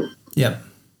School. Yeah.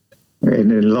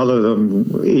 And a lot of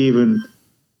them, even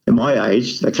at my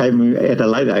age, they came at a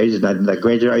late age and they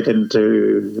graduated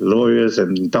into lawyers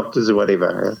and doctors or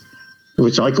whatever,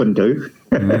 which I couldn't do.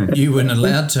 You weren't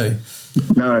allowed to.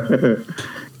 No.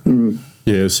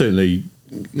 Yeah, certainly.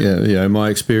 Yeah, in my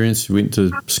experience, went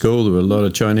to school. There were a lot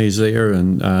of Chinese there,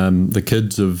 and the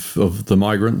kids of the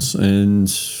migrants, and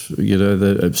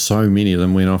so many of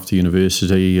them went off to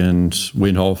university and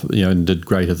went off, and did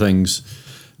greater things.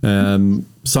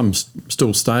 Some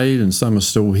still stayed, and some are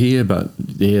still here. But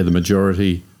the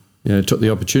majority, took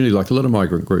the opportunity, like a lot of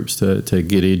migrant groups, to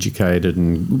get educated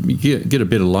and get a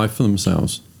better life for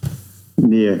themselves.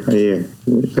 Yeah.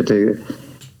 But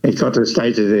it got to the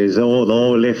stage that there's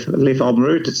all left en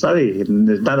route to study, and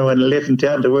there's no one left in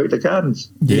town to work the gardens.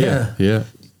 Yeah.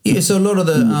 So a lot of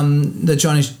the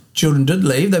Chinese children did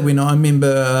leave. I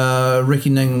remember Ricky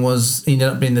Ning ended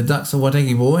up being the Ducks of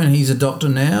Otago boy, and he's a doctor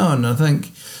now, and I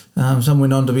think some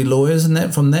went on to be lawyers and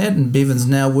and Bevan's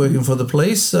now working for the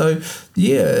police. So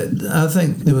I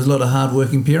think there was a lot of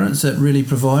hard-working parents that really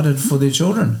provided for their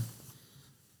children.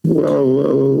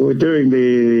 Well, we're doing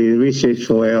the research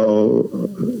for our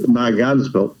Margans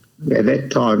book. At that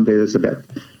time, there was about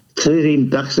 13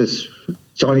 Duxes,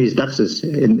 Chinese Duxes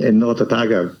in North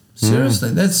Otago. Seriously,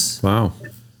 that's... Wow.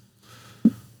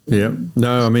 Yeah.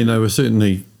 No, I mean, they were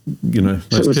certainly,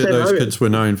 those kids were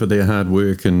known for their hard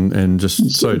work and just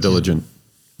so diligent.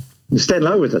 Stan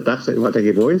Lowe was a Dux at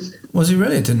Otago boys. Was he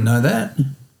really? I didn't know that.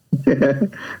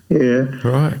 Yeah.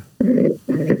 Right. And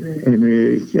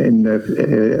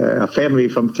a family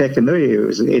from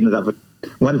Takanui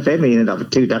one family ended up with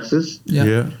 2 Duxes.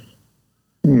 Yeah.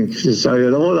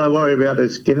 So all I worry about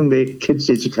is getting their kids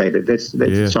educated. That's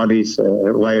the Chinese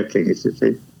way of things.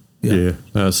 Yeah,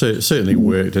 certainly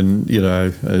worked, and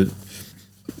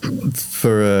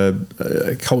for a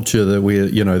culture that where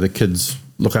the kids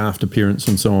look after parents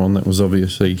and so on, that was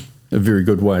obviously a very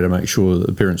good way to make sure that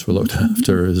the parents were looked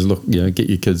after. Is get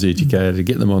your kids educated,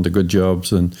 get them onto good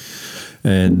jobs, and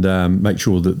make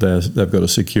sure that they've got a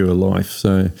secure life.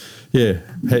 So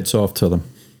hats off to them.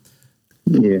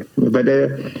 Yeah, but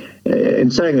in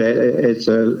saying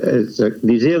that,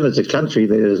 New Zealand is a country.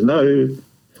 There is no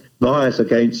bias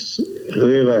against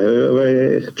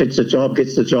whoever gets the job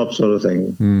sort of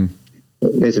thing. Mm.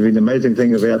 There's been an amazing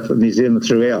thing about New Zealand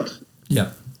throughout.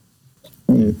 Yeah.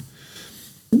 Mm.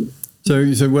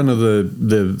 So one of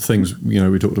the things we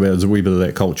talked about is a wee bit of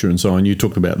that culture and so on. You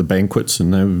talked about the banquets,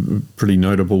 and they were pretty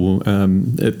notable,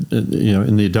 in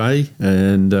their day,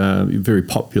 and very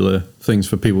popular things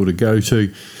for people to go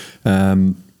to.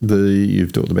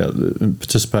 You've talked about the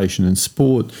participation in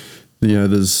sport.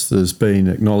 There's been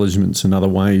acknowledgements in other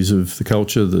ways of the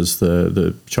culture. There's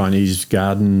the Chinese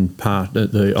garden part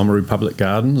at the Oamaru Public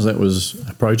Gardens. That was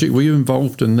a project. Were you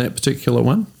involved in that particular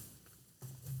one?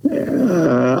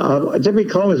 Jimmy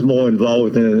Kong was more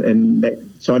involved in that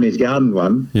Chinese garden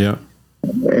one. Yeah.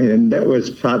 And that was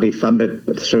partly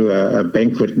funded through a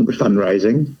banquet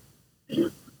fundraising.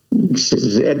 At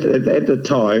the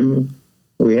time,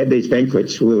 we had these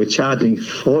banquets. We were charging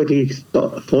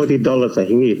 $40 a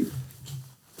head.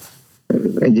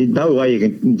 And there's no way you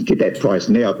can get that price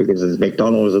now because there's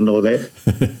McDonald's and all that.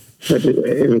 But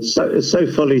it was so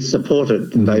fully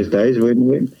supported in those days.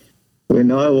 When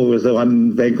I was the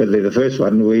one banquet, the first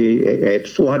one, we had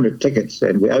 400 tickets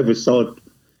and we oversold.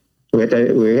 We had to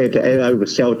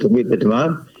oversell to meet the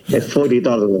demand. At $40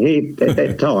 a head at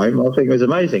that time, I think it was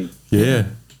amazing. Yeah,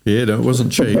 no, it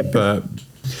wasn't cheap, but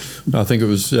I think it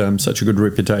was such a good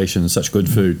reputation, such good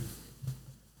food.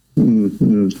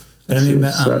 Mm-hmm. I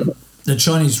remember the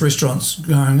Chinese restaurants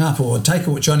growing up, or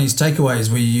Chinese takeaways.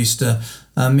 We used to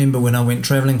remember when I went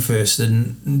travelling first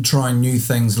and trying new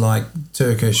things like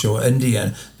Turkish or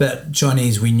Indian, but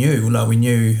Chinese we knew. We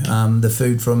knew the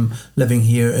food from living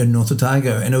here in North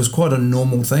Otago, and it was quite a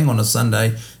normal thing on a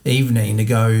Sunday evening to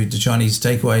go to Chinese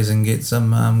takeaways and get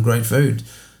some great food.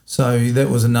 So that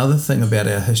was another thing about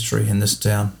our history in this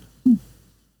town.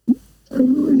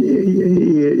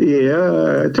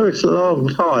 Yeah, it took us a long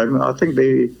time. I think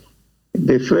the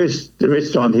first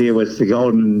restaurant here was the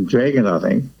Golden Dragon, I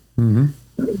think. Mm-hmm.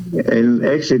 And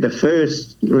actually the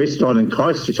first restaurant in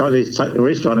Christchurch, Chinese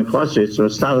restaurant in Christchurch,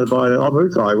 was started by the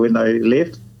Oamaru guy when they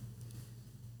left.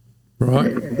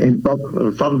 Right. And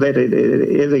from that,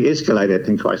 everything escalated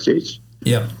in Christchurch.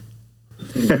 Yeah.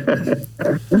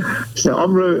 So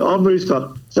Oamaru's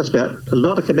got just about a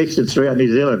lot of connections throughout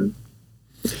New Zealand.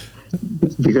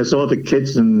 Because all the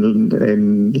kids and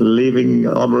leaving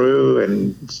Oamaru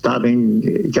and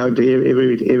going to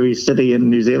every city in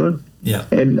New Zealand,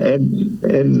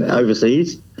 and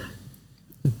overseas.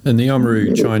 And the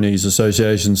Oamaru Chinese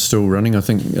Association's still running. I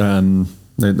think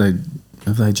they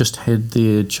just had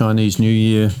their Chinese New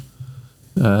Year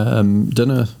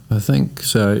dinner. I think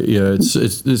so. Yeah,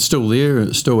 it's still there.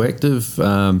 It's still active.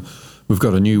 We've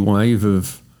got a new wave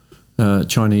of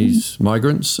Chinese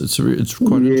migrants. It's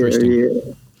quite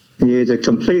interesting. Yeah, it's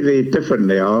completely different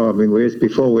now. I mean, whereas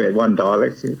before we had one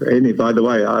dialect. And by the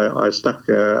way, I stuck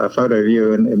a photo of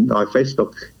you in my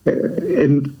Facebook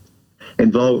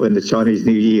involved in the Chinese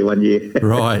New Year one year.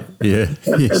 Right. Yeah.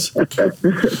 Yes.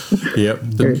 Yep.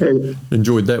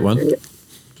 Enjoyed that one.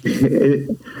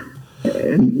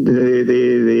 And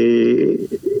the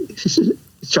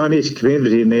Chinese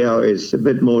community now is a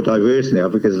bit more diverse now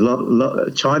because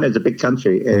China is a big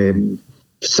country, and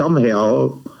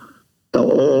somehow they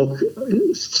all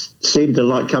seem to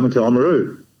like coming to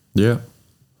Oamaru. Yeah.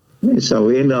 So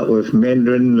we end up with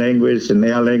Mandarin language, and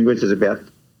our language is about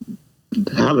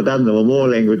half a dozen or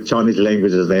more Chinese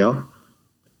languages now,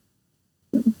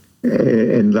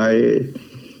 and they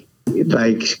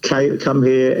come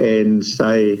here and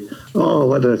say, "Oh,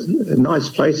 what a nice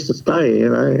place to stay,"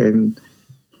 and.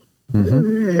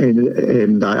 Mm-hmm.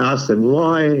 And I asked them,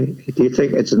 why do you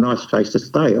think it's a nice place to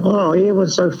stay? Oh,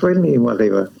 everyone's so friendly and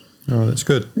whatever. Oh, that's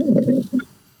good.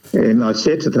 And I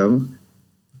said to them,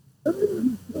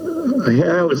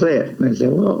 how was that? And they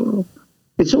said, well,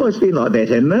 it's always been like that,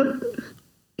 hasn't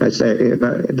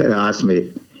it? They asked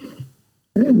me.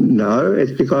 No,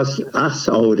 it's because us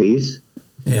oldies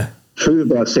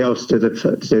prove ourselves to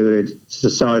the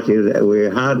society that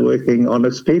we're hardworking,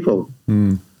 honest people.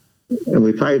 Mm. And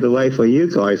we paved the way for you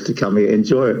guys to come here and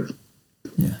enjoy it.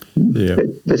 Yeah.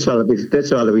 That's what I've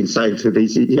been saying to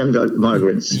these younger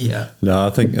migrants. Yeah. No, I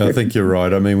think you're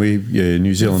right. I mean,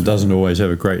 New Zealand doesn't always have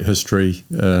a great history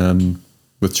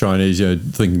with Chinese.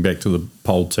 Thinking back to the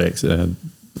poll tax, things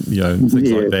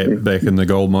like that back in the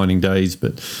gold mining days.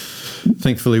 But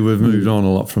thankfully, we've moved on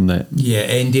a lot from that. Yeah,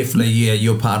 and definitely,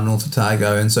 you're part of North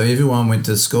Otago, and so everyone went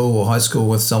to school or high school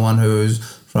with someone who's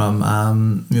from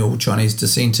Chinese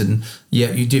descent, and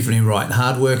you're definitely right.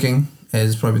 Hardworking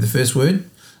is probably the first word.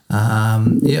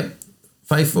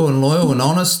 Faithful and loyal and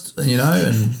honest, and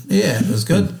it was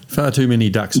good. Far too many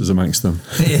duxes amongst them.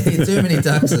 Too many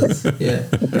duxes. Yeah.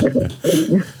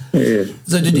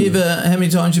 So, did you ever? How many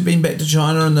times you've been back to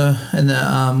China in the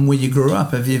where you grew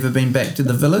up? Have you ever been back to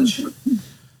the village?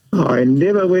 I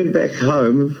never went back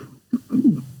home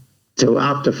till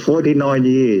after 49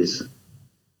 years.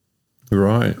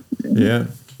 Right. Yeah.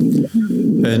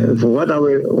 And for what I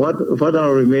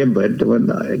remembered, when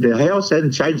the house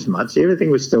hadn't changed much, everything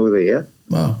was still there.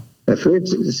 Wow. The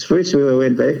first we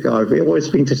went back, I've always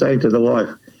been saying to the wife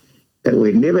that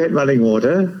we never had running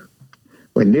water,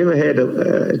 we never had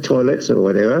toilets or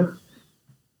whatever,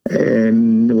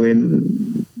 and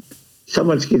when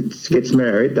someone gets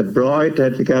married, the bride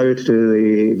had to go to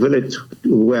the village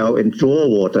well and draw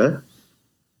water.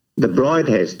 The bride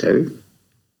has to.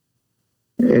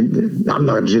 And I'm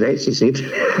not going to do that, she said.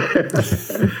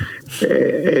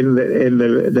 and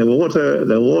the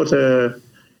water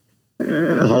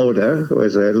holder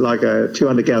was like a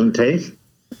 200-gallon tank.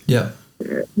 Yeah.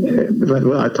 But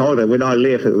I told her when I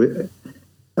left, it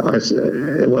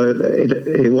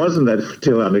wasn't a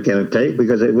 200-gallon tank,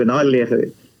 because when I left,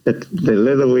 the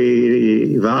little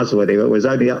wee vase or whatever was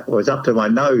up to my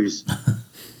nose.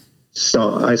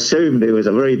 So I assumed it was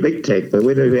a very big tank, but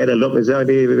when we had a look, it was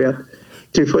only about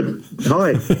 2 foot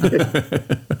high.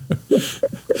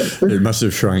 It must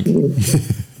have shrunk.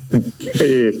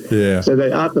 Yeah. So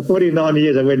after 49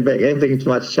 years, I went back. Everything's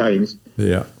much changed.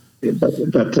 Yeah.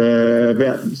 But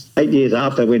about 8 years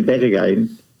after I went back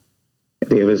again,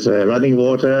 there was running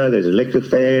water, there's electric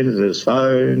fans, there's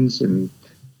phones, and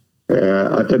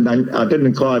I didn't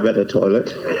inquire about the toilet.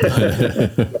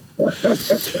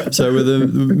 So were there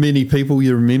many people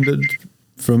you remembered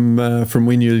from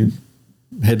when you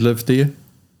had lived there?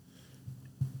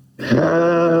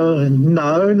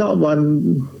 No, not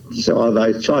one. So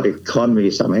they tried to con me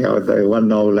somehow.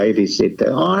 One old lady said,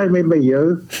 "I remember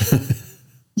you."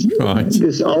 Right.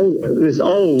 This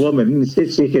old woman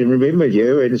said she can remember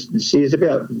you, and she's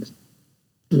about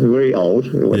very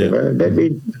old or whatever. Yeah. That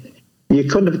means you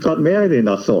couldn't have got married then,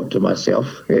 I thought to myself.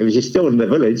 It was still in the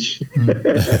village.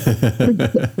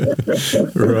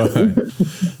 Right.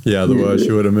 Yeah, otherwise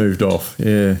you would have moved off.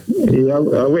 Yeah. Yeah,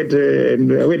 I went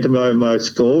to my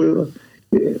school,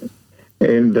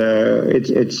 and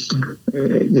it's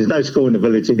there's no school in the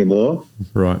village anymore.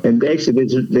 Right. And actually,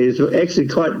 there's actually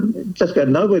quite just about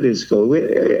nobody in school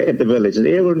at the village, and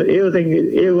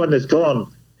everyone is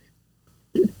gone.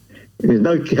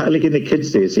 There's hardly any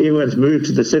kids there, so everyone's moved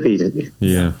to the cities.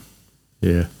 Yeah.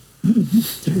 Yeah,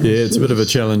 it's a bit of a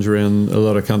challenge around a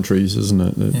lot of countries, isn't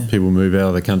it? That people move out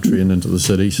of the country and into the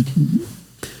cities.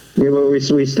 Yeah, well, we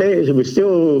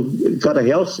still got a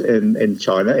house in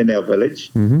China, in our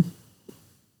village. Mm-hmm.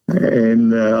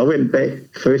 And I went back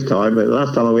first time, but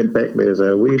last time I went back, there was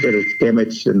a wee bit of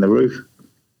damage in the roof.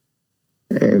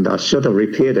 And I should have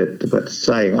repaired it, but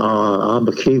saying, I'm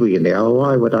a Kiwi now,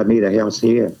 why would I need a house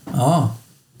here? Oh.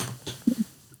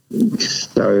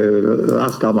 So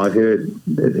last time I heard,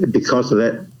 because of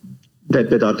that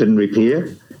bit I didn't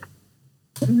repair,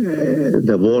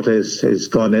 the water has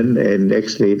gone in, and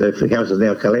actually the house has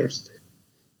now collapsed.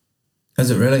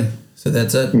 Is it really? So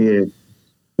that's it?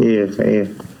 Yeah.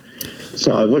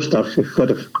 So I wished I could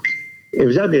have. It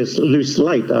was only a loose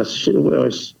slate.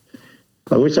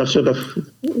 I wish I should have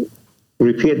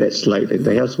repaired that slate, and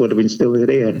the house would have been still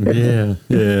there.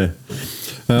 Yeah.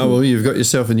 Well, you've got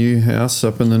yourself a new house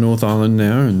up in the North Island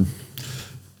now, and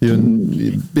you're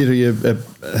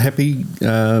happy,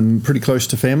 pretty close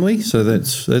to family, so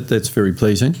that's very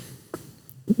pleasing.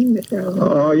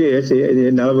 Oh yes,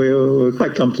 we're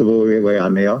quite comfortable where we are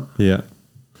now. Yeah,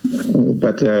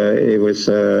 but it was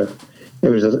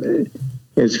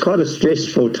quite a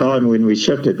stressful time when we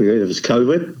shifted, because it was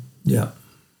COVID. Yeah.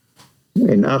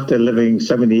 And after living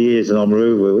so many years in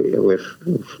Oamaru with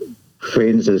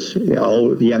friends as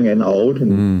young and old,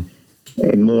 and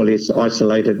more or less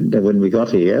isolated when we got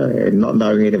here, and not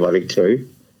knowing anybody too.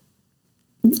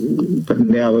 But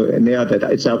now that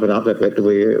it's opened up a bit,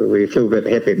 we feel a bit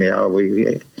happy now.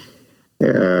 We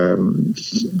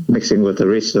mixing with the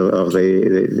rest of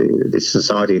the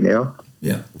society now.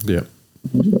 Yeah.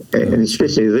 And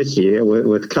especially this year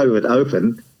with COVID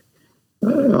open,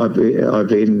 I've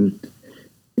been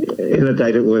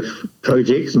inundated with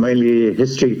projects, mainly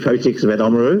history projects about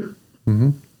Oamaru.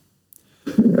 Mm-hmm.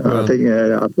 I think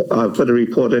I put a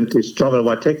report into Stronger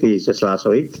Waitaki just last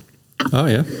week. Oh,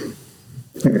 yeah.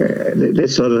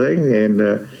 This sort of thing. And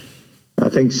I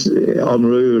think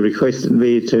Oamaru requested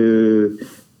me to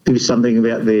do something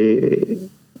about the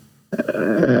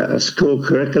school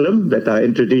curriculum that they're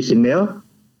introducing now.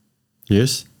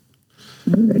 Yes.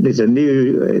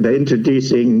 They're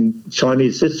introducing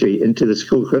Chinese history into the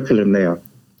school curriculum now.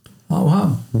 Oh,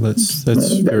 wow. Well, that's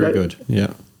very good.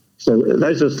 Yeah. So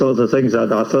those are sorts of things I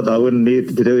thought I wouldn't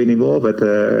need to do anymore, but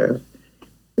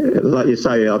like you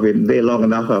say, I've been there long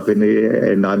enough. I've been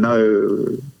there, and I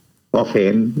know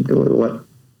offhand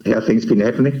how things been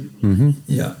happening. Mm-hmm.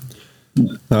 Yeah.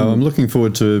 I'm looking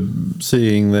forward to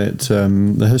seeing that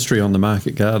the history on the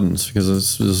market gardens,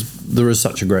 because there is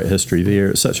such a great history there.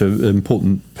 It's such an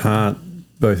important part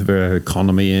both of our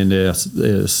economy and our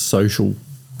social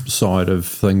side of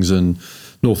things in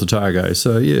North Otago.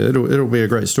 So yeah, it'll be a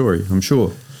great story, I'm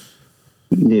sure.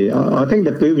 Yeah, I think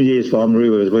the boom years for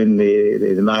Oamaru was when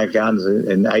the Mara Gardens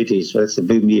in the 80s. So that's the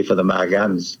boom year for the Mara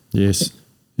Gardens. Yes.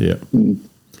 Yeah.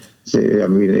 So, I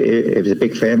mean, it was a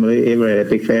big family. Everyone had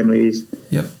big families.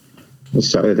 Yep.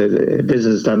 So the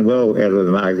business done well out of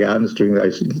the Mara Gardens during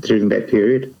that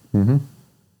period. Mm-hmm.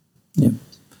 Yep.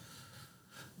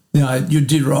 Yeah, you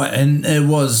did right, and it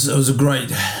was great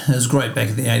back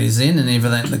in the 80s then, and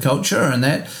everything, the culture and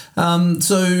that.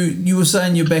 So you were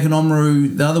saying you're back in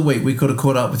Oamaru the other week. We could have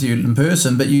caught up with you in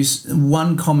person, but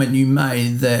one comment you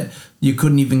made that you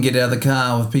couldn't even get out of the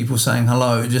car with people saying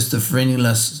hello, just the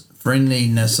friendliness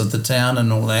of the town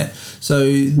and all that. So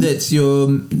that's your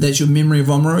memory of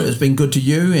Oamaru. It's been good to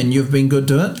you, and you've been good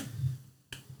to it.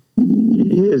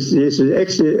 Yes.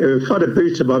 Actually, it kind of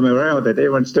boosted my morale that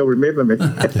everyone still remember me.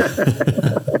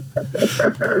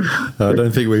 I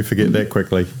don't think we forget that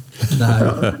quickly.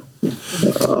 No.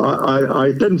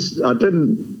 I didn't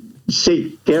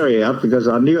seek Gary out because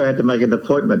I knew I had to make an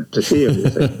appointment to see him.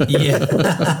 Yeah.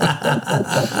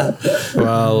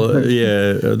 Well,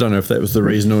 yeah, I don't know if that was the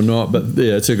reason or not, but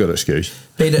yeah, it's a good excuse.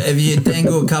 Peter, if you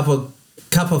dangle a cup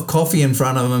of coffee in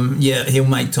front of him, yeah, he'll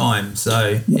make time.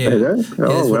 So yeah, that's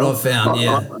what I've found.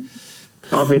 Yeah,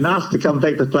 I've been asked to come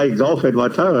back to play golf at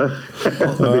Waitoa.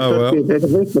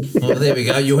 Well, there we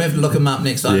go. You'll have to look him up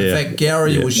next time. Yeah. In fact,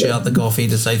 Gary will shout the coffee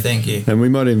to say thank you. And we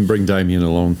might even bring Damien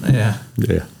along. Yeah.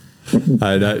 Yeah.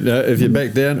 No, if you're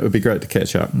back down, it would be great to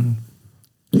catch up.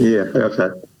 Yeah, okay.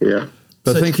 Yeah.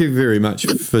 But thank you very much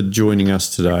for joining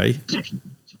us today.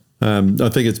 I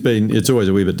think it's always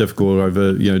a wee bit difficult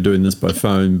over doing this by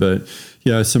phone, but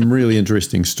some really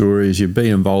interesting stories. You've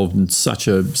been involved in such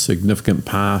a significant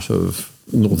part of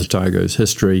North Otago's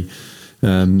history.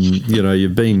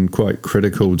 You've been quite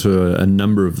critical to a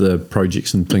number of the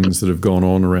projects and things that have gone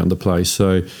on around the place.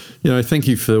 So, thank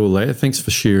you for all that. Thanks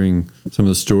for sharing some of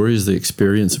the stories, the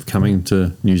experience of coming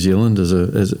to New Zealand as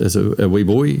a wee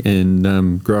boy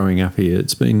and growing up here.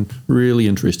 It's been really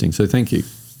interesting. So, thank you.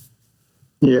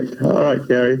 Yeah, all right,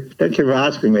 Gary. Thank you for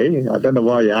asking me. I don't know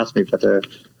why you asked me, but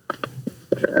it's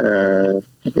a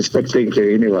good thing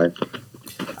to anyway.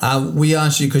 We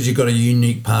asked you because you've got a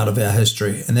unique part of our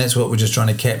history, and that's what we're just trying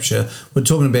to capture. We're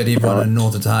talking about everyone in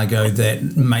North Otago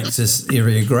that makes this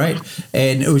area great,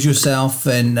 and it was yourself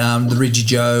and the Reggie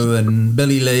Joe and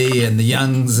Billy Lee and the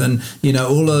Youngs and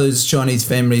all those Chinese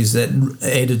families that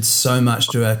added so much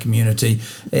to our community,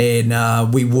 and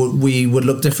we would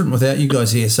look different without you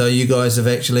guys here. So you guys have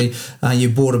actually you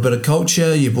brought a bit of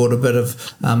culture, you brought a bit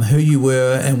of who you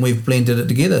were, and we've blended it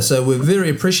together. So we're very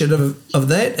appreciative of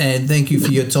that, and thank you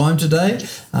for your time today.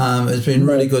 It's been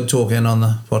really good talking on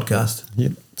the podcast.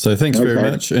 Yep. So thanks very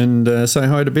much, and say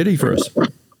hi to Betty for us.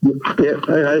 Yeah.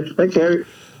 Okay. Thank you.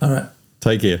 All right.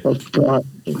 Take care. Right.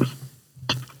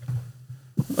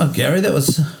 Well, Gary, that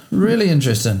was really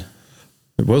interesting.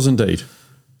 It was indeed.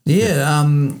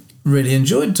 Yeah. Really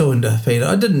enjoyed talking to Peter.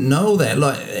 I didn't know that.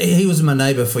 Like, he was my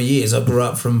neighbour for years. I grew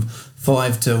up from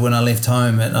 5 to when I left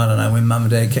home at, I don't know, when Mum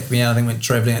and Dad kicked me out, I think went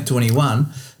travelling at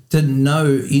 21. Didn't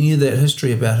know any of that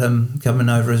history about him coming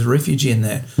over as a refugee and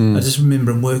that. I just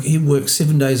remember him he worked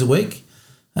 7 days a week,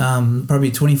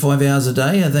 probably 25 hours a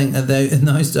day. I think in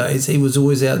those days he was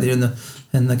always out there in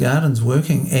the gardens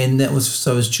working, and that was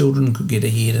so his children could get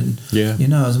ahead. And it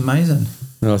was amazing.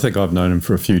 Well, I think I've known him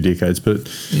for a few decades, but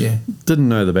didn't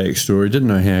know the backstory, didn't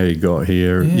know how he got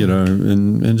here,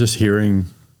 and just hearing,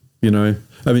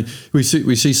 I mean, we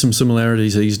see some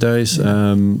similarities these days.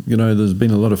 There's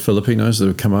been a lot of Filipinos that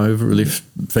have come over, left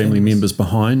family members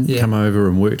behind, come over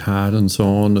and worked hard and so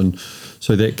on. And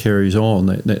So that carries on,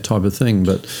 that type of thing.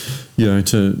 But,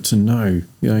 to know,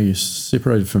 you're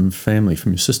separated from family,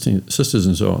 from your sisters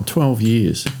and so on, 12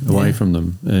 years away from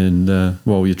them, and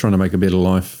while you're trying to make a better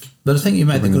life. But I think you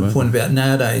made the good point about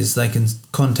nowadays they can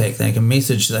contact, they can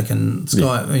message, they can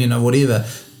Skype, whatever.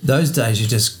 Those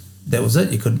days that was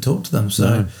it, you couldn't talk to them.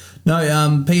 So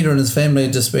no, Peter and his family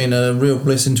have just been a real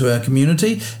blessing to our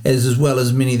community, as well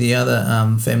as many of the other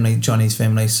Chinese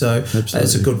families. So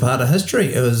it's a good part of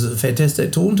history. It was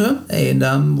fantastic talking to him,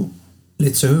 and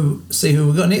let's see who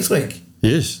we've got next week.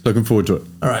 Yes, looking forward to it.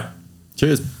 All right.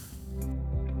 Cheers.